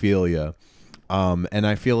cinephilia. And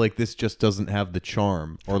I feel like this just doesn't have the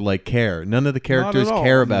charm or like care. None of the characters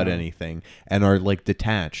care about anything and are like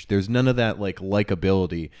detached. There's none of that like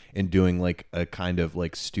likability in doing like a kind of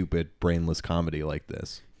like stupid brainless comedy like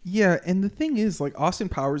this. Yeah, and the thing is, like, Austin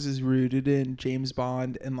Powers is rooted in James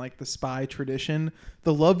Bond and like the spy tradition.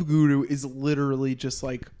 The Love Guru is literally just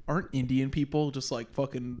like, aren't Indian people just like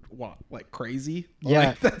fucking like crazy? Yeah,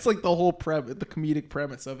 like, that's like the whole premise. The comedic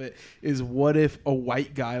premise of it is, what if a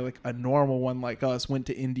white guy, like a normal one like us, went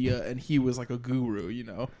to India and he was like a guru,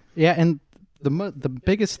 Yeah, and the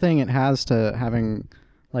biggest thing it has to having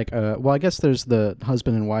well, I guess there's the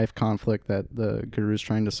husband and wife conflict that the guru's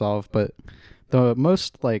trying to solve, but the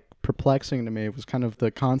most like perplexing to me was kind of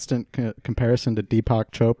the constant comparison to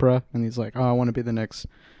Deepak Chopra, and he's like, oh, I want to be the next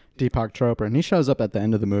Deepak Chopra, and he shows up at the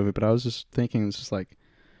end of the movie, but I was just thinking, it's just like,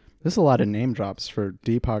 there's a lot of name drops for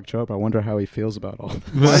Deepak Chopra. I wonder how he feels about all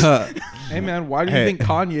this. Hey man, why do you think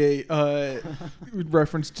Kanye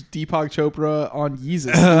referenced Deepak Chopra on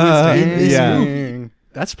Yeezus? In this movie?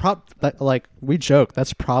 That's like we joke.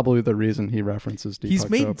 That's probably the reason he references Deepak Chopra. He's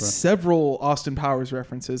made several Austin Powers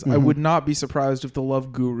references. I would not be surprised if the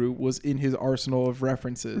Love Guru was in his arsenal of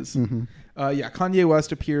references. Kanye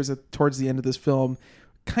West appears towards the end of this film,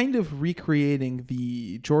 kind of recreating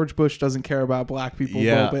the George Bush doesn't care about black people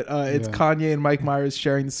moment. It's Kanye and Mike Myers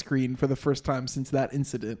sharing the screen for the first time since that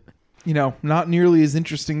incident. You know, not nearly as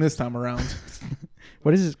interesting this time around.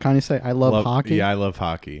 What does Kanye say? I love hockey? Yeah, I love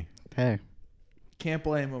hockey. Hey. Can't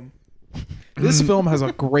blame him. This film has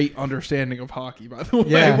a great understanding of hockey, by the way.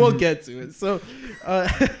 Yeah. We'll get to it. So,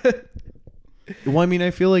 well, I mean,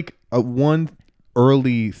 I feel like one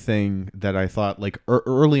early thing that I thought, like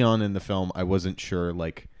early on in the film, I wasn't sure,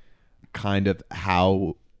 like, kind of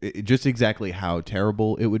how, just exactly how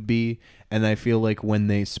terrible it would be. And I feel like when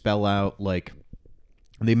they spell out, like,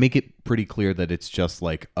 they make it pretty clear that it's just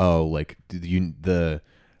like, oh, like,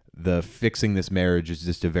 the fixing this marriage is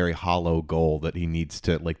just a very hollow goal that he needs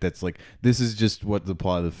to, like, that's like, this is just what the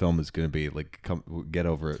plot of the film is going to be, like, come get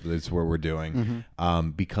over it, that's what we're doing.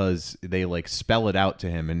 Because they like spell it out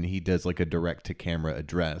to him, and he does like a direct to camera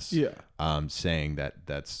address saying that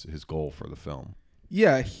that's his goal for the film.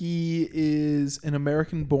 He is an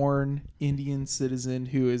American born Indian citizen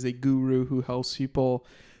who is a guru who helps people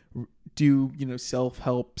do, you know,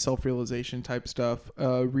 self-help, self-realization type stuff,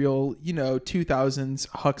 real, you know, 2000s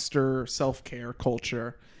huckster self-care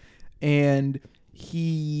culture. And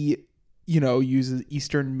he, you know, uses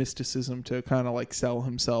Eastern mysticism to kind of like sell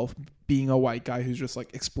himself, being a white guy who's just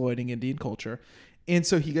like exploiting Indian culture. And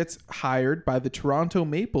so he gets hired by the Toronto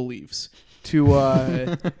Maple Leafs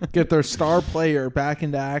to get their star player back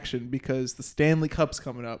into action because the Stanley Cup's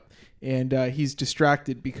coming up. And he's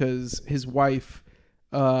distracted because his wife,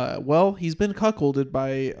 he's been cuckolded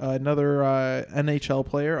by another NHL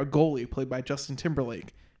player, a goalie played by Justin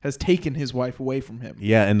Timberlake, has taken his wife away from him.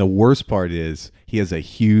 Yeah, and the worst part is he has a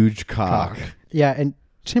huge cock. Yeah, and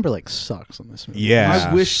Timberlake sucks in this movie. Yeah.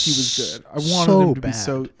 I wish he was good. I wanted him to be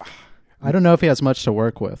so... I don't know if he has much to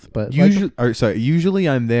work with, but... Usually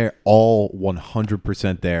I'm there all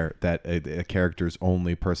 100% there that a character's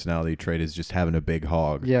only personality trait is just having a big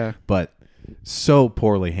hog. Yeah. But... so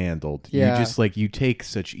poorly handled. Yeah. You just like, you take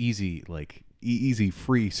such easy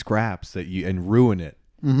free scraps that and ruin it.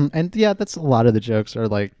 And yeah, that's a lot of the jokes are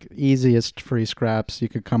like easiest free scraps you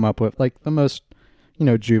could come up with, like the most, you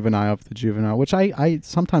know, juvenile of the juvenile, which I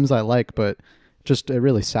sometimes I like, but just it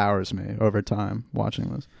really sours me over time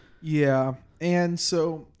watching this. Yeah. And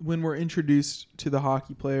so when we're introduced to the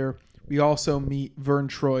hockey player, we also meet Vern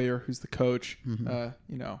Troyer, who's the coach. You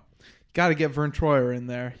know, got to get Vern Troyer in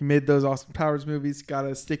there. He made those Austin Powers movies. Got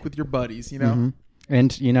to stick with your buddies, you know?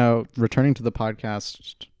 And, you know, returning to the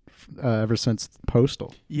podcast ever since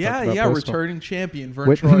Postal. Postal. Returning champion Vern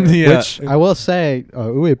Troyer. Which I will say,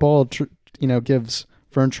 Uwe Boll, you know, gives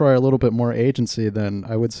Vern Troyer a little bit more agency than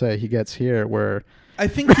I would say he gets here, where... I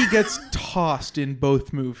think he gets tossed in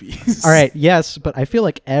both movies. All right, yes, but I feel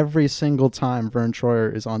like every single time Vern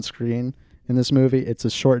Troyer is on screen in this movie, it's a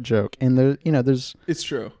short joke, and there's it's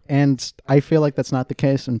true, and I feel like that's not the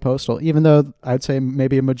case in Postal. Even though I'd say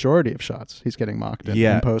maybe a majority of shots he's getting mocked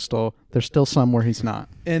in Postal, there's still some where he's not.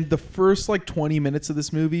 And the first like 20 minutes of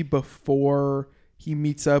this movie before he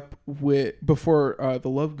meets up with the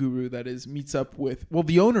Love Guru meets up with, well,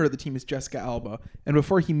 the owner of the team is Jessica Alba, and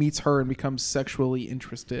before he meets her and becomes sexually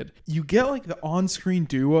interested, you get like the on-screen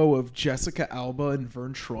duo of Jessica Alba and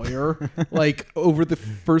Vern Troyer. Like over the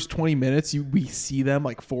first 20 minutes we see them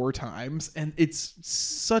like 4 times, and it's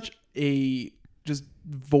such a just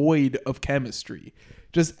void of chemistry,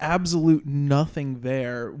 just absolute nothing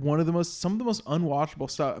there. Some of the most unwatchable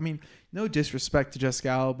stuff. I mean, no disrespect to Jessica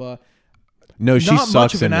Alba, no, she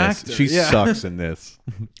sucks in this. Actor. She sucks in this.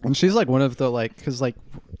 And she's like one of the, like, because like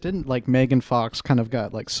didn't like Megan Fox kind of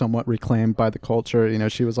got like somewhat reclaimed by the culture. You know,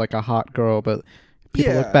 she was like a hot girl, but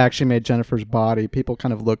people look back. She made Jennifer's Body. People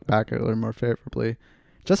kind of look back at her more favorably.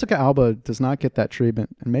 Jessica Alba does not get that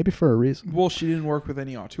treatment, and maybe for a reason. Well, she didn't work with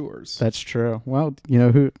any auteurs. That's true. Well, you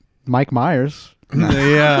know who? Mike Myers.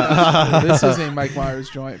 Yeah. This is a Mike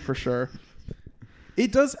Myers joint for sure.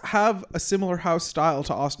 It does have a similar house style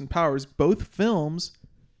to Austin Powers. Both films,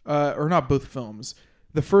 or not both films,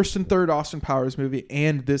 the first and third Austin Powers movie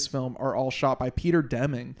and this film are all shot by Peter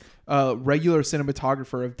Deming, regular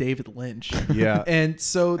cinematographer of David Lynch. Yeah. And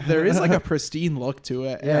so there is like a pristine look to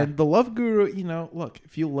it. Yeah. And the Love Guru, look,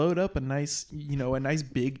 if you load up a nice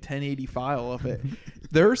big 1080 file of it,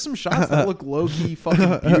 there are some shots that look low-key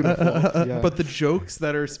fucking beautiful. Yeah. But the jokes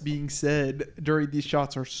that are being said during these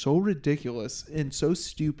shots are so ridiculous and so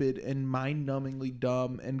stupid and mind-numbingly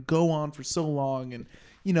dumb and go on for so long. And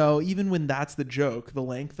even when that's the joke, the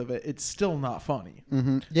length of it, it's still not funny.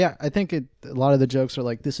 Mm-hmm. Yeah, I think a lot of the jokes are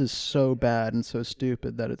like, this is so bad and so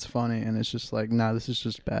stupid that it's funny, and it's just like, nah, this is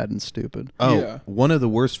just bad and stupid. Oh, Yeah. One of the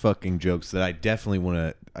worst fucking jokes that I definitely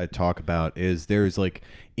want to talk about is there's like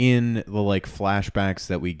in the like flashbacks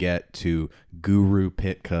that we get to Guru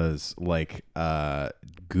Pitka's like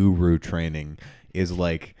guru training is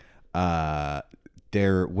like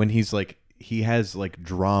there when he's like he has like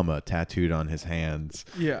drama tattooed on his hands.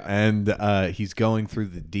 Yeah. And he's going through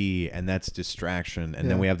the D, and that's distraction. And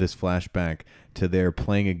then we have this flashback to they're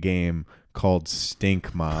playing a game called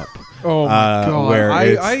Stink Mop. Oh my God. Where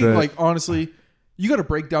I like, honestly, you got to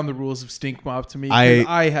break down the rules of Stink Mop to me.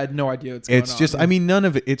 I had no idea what's going on. It's just, I mean, none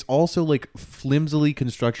of it. It's also like flimsily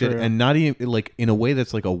constructed True. and not even like in a way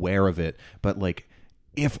that's like aware of it. But like,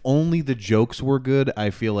 if only the jokes were good, I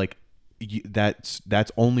feel like that's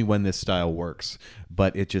only when this style works.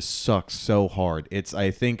 But it just sucks so hard. It's,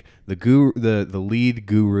 I think the lead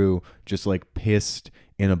guru just like pissed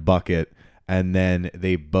in a bucket, and then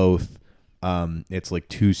they both it's like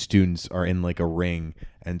two students are in like a ring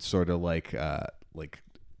and sort of like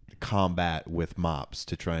combat with mops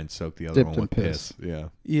to try and soak the other one with piss.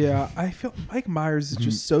 Yeah, I feel Mike Myers is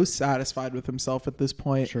just so satisfied with himself at this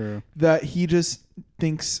point. True. That he just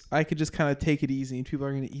thinks I could just kind of take it easy and people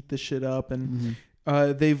are going to eat this shit up. And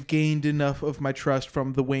they've gained enough of my trust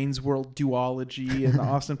from the Wayne's World duology and the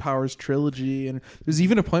Austin Powers trilogy. And there's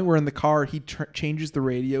even a point where in the car he changes the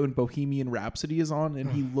radio and Bohemian Rhapsody is on,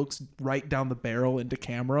 and he looks right down the barrel into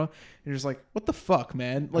camera. And you're just like, what the fuck,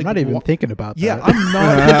 man? Like, I'm not even thinking about that. Yeah, I'm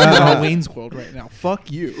not thinking about Wayne's World right now.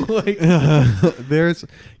 Fuck you. Like,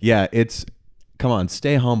 it's come on,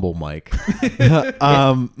 stay humble, Mike.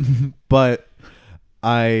 But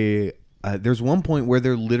there's one point where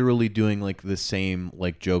they're literally doing like the same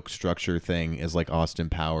like joke structure thing as like Austin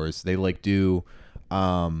Powers. They like do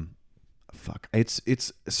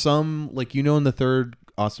it's some like, in the third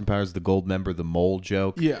Austin Powers, the gold member, the mole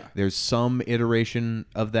joke. Yeah. There's some iteration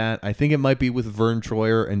of that. I think it might be with Vern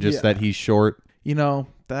Troyer and just that he's short.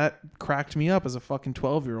 That cracked me up as a fucking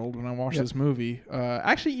 12-year-old when I watched this movie.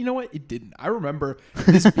 Actually, you know what? It didn't. I remember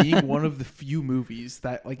this being one of the few movies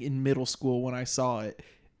that, like, in middle school when I saw it,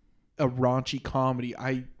 a raunchy comedy,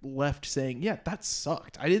 I left saying, yeah, that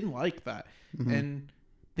sucked. I didn't like that. Mm-hmm. And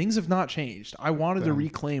things have not changed. I wanted to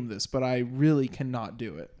reclaim this, but I really cannot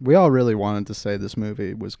do it. We all really wanted to say this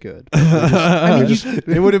movie was good.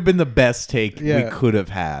 It would have been the best take we could have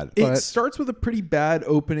had. It starts with a pretty bad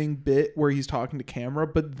opening bit where he's talking to camera,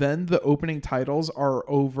 but then the opening titles are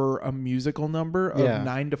over a musical number of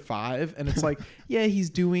 9 to 5. And it's like, yeah, he's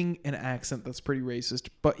doing an accent that's pretty racist,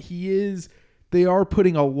 but they are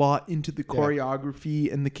putting a lot into the choreography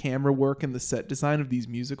and the camera work and the set design of these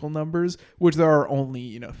musical numbers, which there are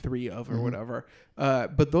only, 3 of or whatever.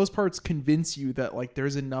 But those parts convince you that like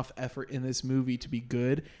there's enough effort in this movie to be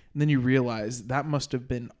good. And then you realize that must have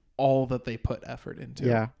been all that they put effort into.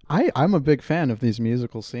 Yeah. I'm a big fan of these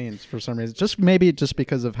musical scenes for some reason. Just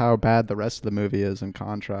because of how bad the rest of the movie is in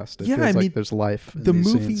contrast. It feels like there's life in the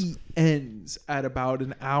these movie scenes. ends at about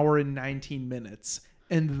an hour and 19 minutes.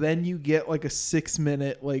 And then you get like a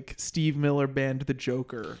 6-minute like Steve Miller Band The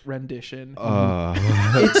Joker rendition.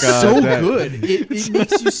 It's good. It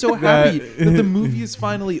makes you so happy that the movie is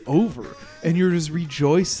finally over. And you're just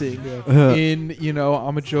rejoicing in,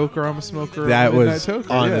 I'm a joker, I'm a smoker. That I'm a was toker.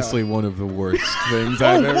 honestly one of the worst things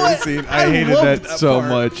I've ever seen. I hated that so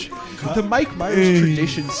much. The Mike Myers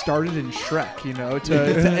tradition started in Shrek,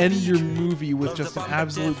 to end your movie with just an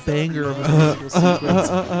absolute banger of a musical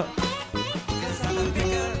sequence.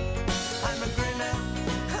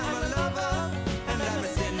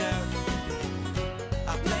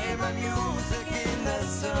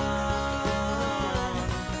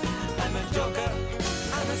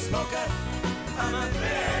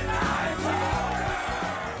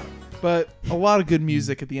 But a lot of good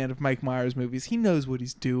music at the end of Mike Myers movies. He knows what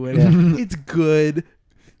he's doing. Yeah. It's good.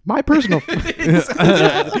 My personal but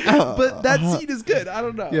that scene is good. I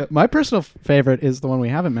don't know. Yeah, my personal favorite is the one we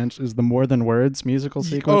haven't mentioned, is the More Than Words musical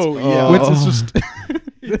sequence. Oh, yeah. Which is just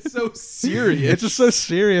It's so serious. It's just so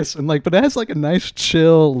serious and like, but it has like a nice,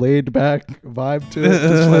 chill, laid back vibe to it.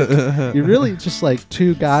 Just like, you really just like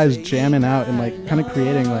two guys jamming out and like kind of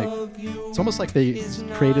creating like, it's almost like they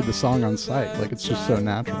created the song on site. Like it's just so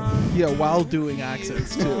natural. Yeah, while doing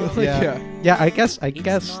accents too. Like, Yeah. I guess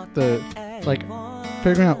the like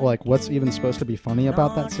figuring out like what's even supposed to be funny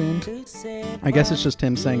about that scene. I guess it's just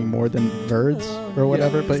him saying more than words or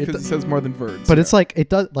whatever. But it says more than words. But it's like it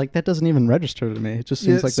does like that doesn't even register to me. It just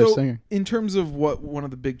seems like they're singing. In terms of what one of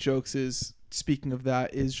the big jokes is, speaking of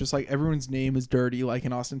that, is just like everyone's name is dirty, like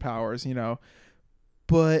in Austin Powers, you know.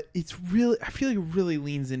 But it's really, I feel like it really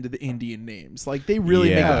leans into the Indian names. Like they really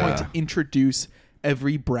make a point to introduce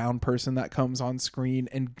every brown person that comes on screen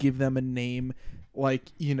and give them a name.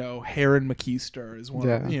 Like, you know, Heron McKeister is one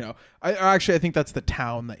of, you know, I think that's the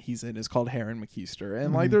town that he's in is called Heron McKeister.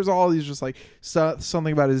 And like there's all these just like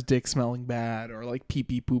something about his dick smelling bad or like pee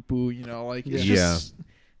pee poo poo, you know, like it's just,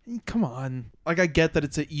 come on. Like I get that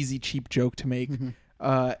it's an easy, cheap joke to make.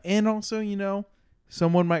 And also, you know,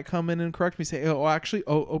 someone might come in and correct me, say, the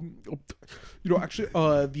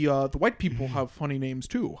white people have funny names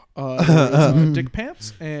too. Dick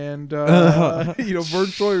Pants and you know, Vern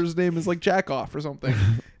Troyer's name is like Jack Off or something.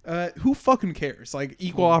 Who fucking cares? Like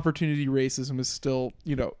equal opportunity racism is still,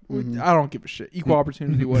 you know, I don't give a shit. Equal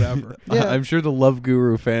opportunity, whatever. I'm sure the Love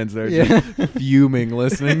Guru fans are just fuming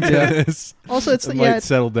listening to this. Also, it's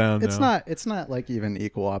settle down. It's not like even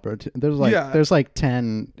equul opportunity. There's like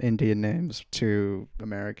 10 Indian names to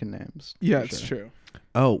American names. Yeah, it's true.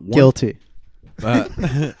 Oh, guilty.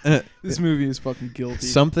 This movie is fucking guilty.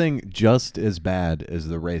 Something just as bad as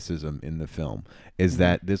the racism in the film is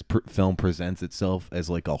that this film presents itself as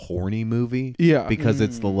like a horny movie. Yeah. Because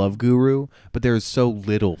it's the Love Guru, but there's so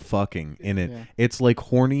little fucking in it. Yeah. It's like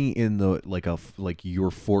horny in the like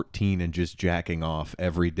you're 14 and just jacking off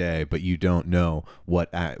every day, but you don't know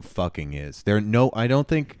what fucking is. I don't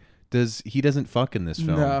think he doesn't fuck in this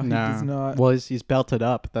film. No, he does not. Well, he's belted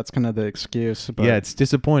up. That's kind of the excuse. But yeah, it's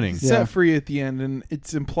disappointing. Set free at the end, and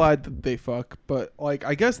it's implied that they fuck. But like,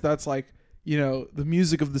 I guess that's like, you know, the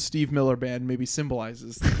music of the Steve Miller Band maybe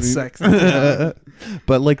symbolizes sex.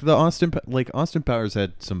 But like Austin Powers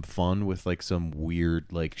had some fun with like some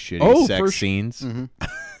weird like shitty sex scenes.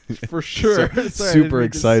 For sure. Super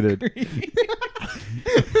excited.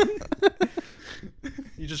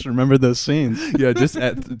 You just remember those scenes. Yeah, just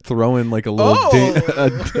throw in like a little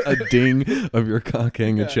a ding of your cock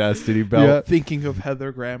hanging chastity belt. Yeah. Thinking of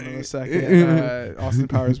Heather Graham in a second. Austin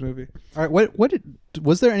Powers movie. All right,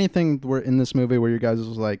 was there anything in this movie where you guys was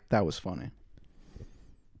like, that was funny?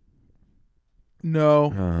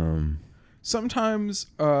 No. Sometimes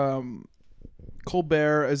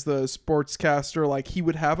Colbert as the sportscaster, like he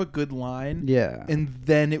would have a good line, and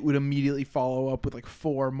then it would immediately follow up with like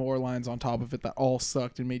 4 more lines on top of it that all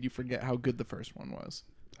sucked and made you forget how good the first one was.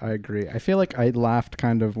 I agree. I feel like I laughed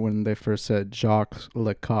kind of when they first said Jacques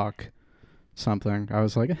Lecoq something. I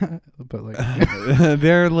was like, but like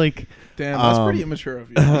they're like, damn, that's pretty immature of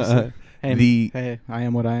you. Hey, I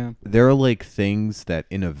am what I am. There are like things that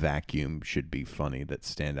in a vacuum should be funny that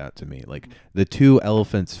stand out to me. Like the 2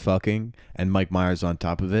 elephants fucking and Mike Myers on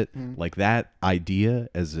top of it. Like that idea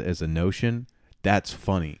as a notion, that's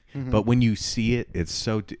funny. But when you see it, it's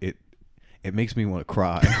so it makes me want to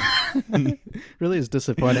cry. Really is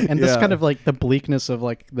disappointing. And this kind of like the bleakness of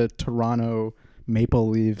like the Toronto Maple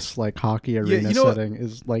Leafs like hockey arena setting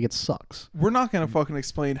is like, it sucks. We're not gonna fucking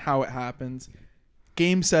explain how it happens.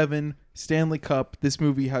 Game 7, Stanley Cup. This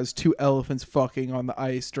movie has 2 elephants fucking on the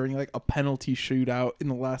ice during like a penalty shootout in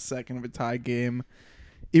the last second of a tie game.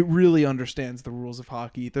 It really understands the rules of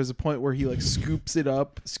hockey. There's a point where he like scoops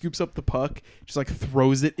up the puck, just like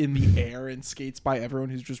throws it in the air and skates by everyone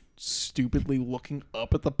who's just stupidly looking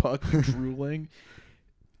up at the puck and drooling.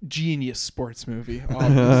 Genius sports movie,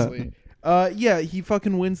 obviously. He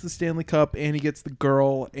fucking wins the Stanley Cup and he gets the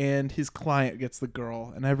girl and his client gets the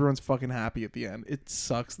girl and everyone's fucking happy at the end. It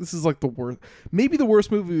sucks. This is like the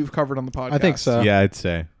worst movie we've covered on the podcast. I think so. Yeah, I'd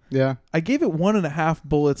say. Yeah. I gave it 1.5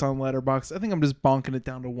 bullets on Letterboxd. I think I'm just bonking it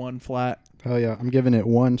down to 1 flat. Oh yeah, I'm giving it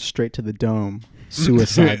 1 straight to the dome,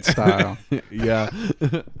 suicide style. Yeah.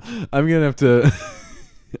 I'm gonna have to.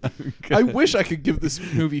 I wish I could give this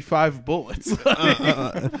movie 5 bullets.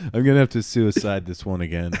 I'm gonna have to suicide this one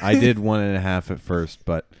again. I did 1.5 at first,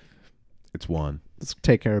 but it's 1. Let's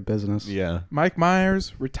take care of business. Yeah. Mike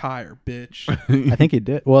Myers, retire, bitch. I think he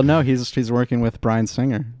did. Well, no, he's working with Bryan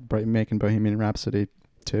Singer, making Bohemian Rhapsody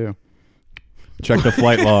 2. Check the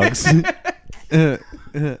flight logs.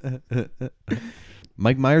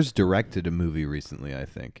 Mike Myers directed a movie recently, I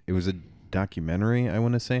think. It was a documentary, I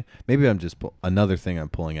want to say. Maybe I'm just another thing I'm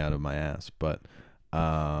pulling out of my ass, but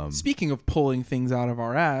Speaking of pulling things out of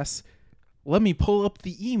our ass, let me pull up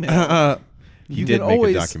the email. You did make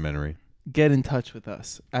a documentary. Get in touch with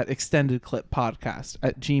us at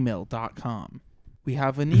extendedclippodcast@gmail.com. We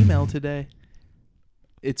have an email today.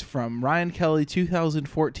 It's from Ryan Kelly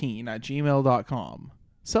 2014 @gmail.com.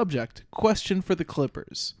 Subject, question for the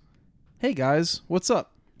Clippers. Hey guys, what's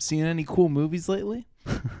up? Seen any cool movies lately?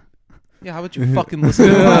 Yeah, how about you fucking listen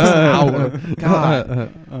to the last hour?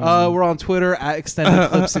 God. We're on Twitter at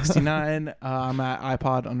extendedclip69. I'm at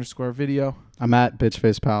iPod_video. I'm at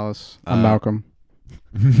Bitchface Palace. I'm Malcolm.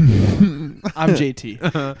 I'm JT.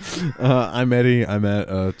 I'm Eddie. I'm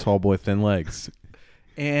at Tall Boy Thin Legs.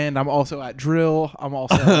 And I'm also at Drill. I'm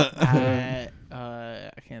also at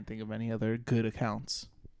I can't think of any other good accounts.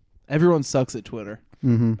 Everyone sucks at Twitter.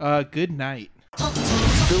 Good night.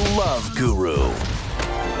 The Love Guru.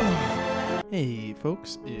 Hey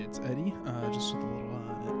folks, it's Eddie. Just with a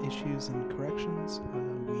little issues and corrections.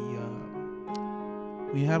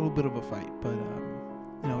 We had a little bit of a fight, but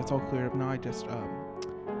it's all cleared up now. I just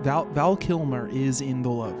Val Kilmer is in The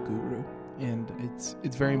Love Guru, and it's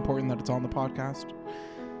very important that it's on the podcast.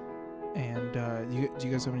 And do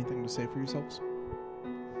you guys have anything to say for yourselves?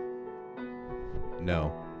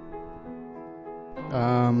 No.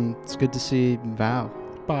 It's good to see Val.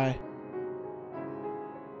 Bye.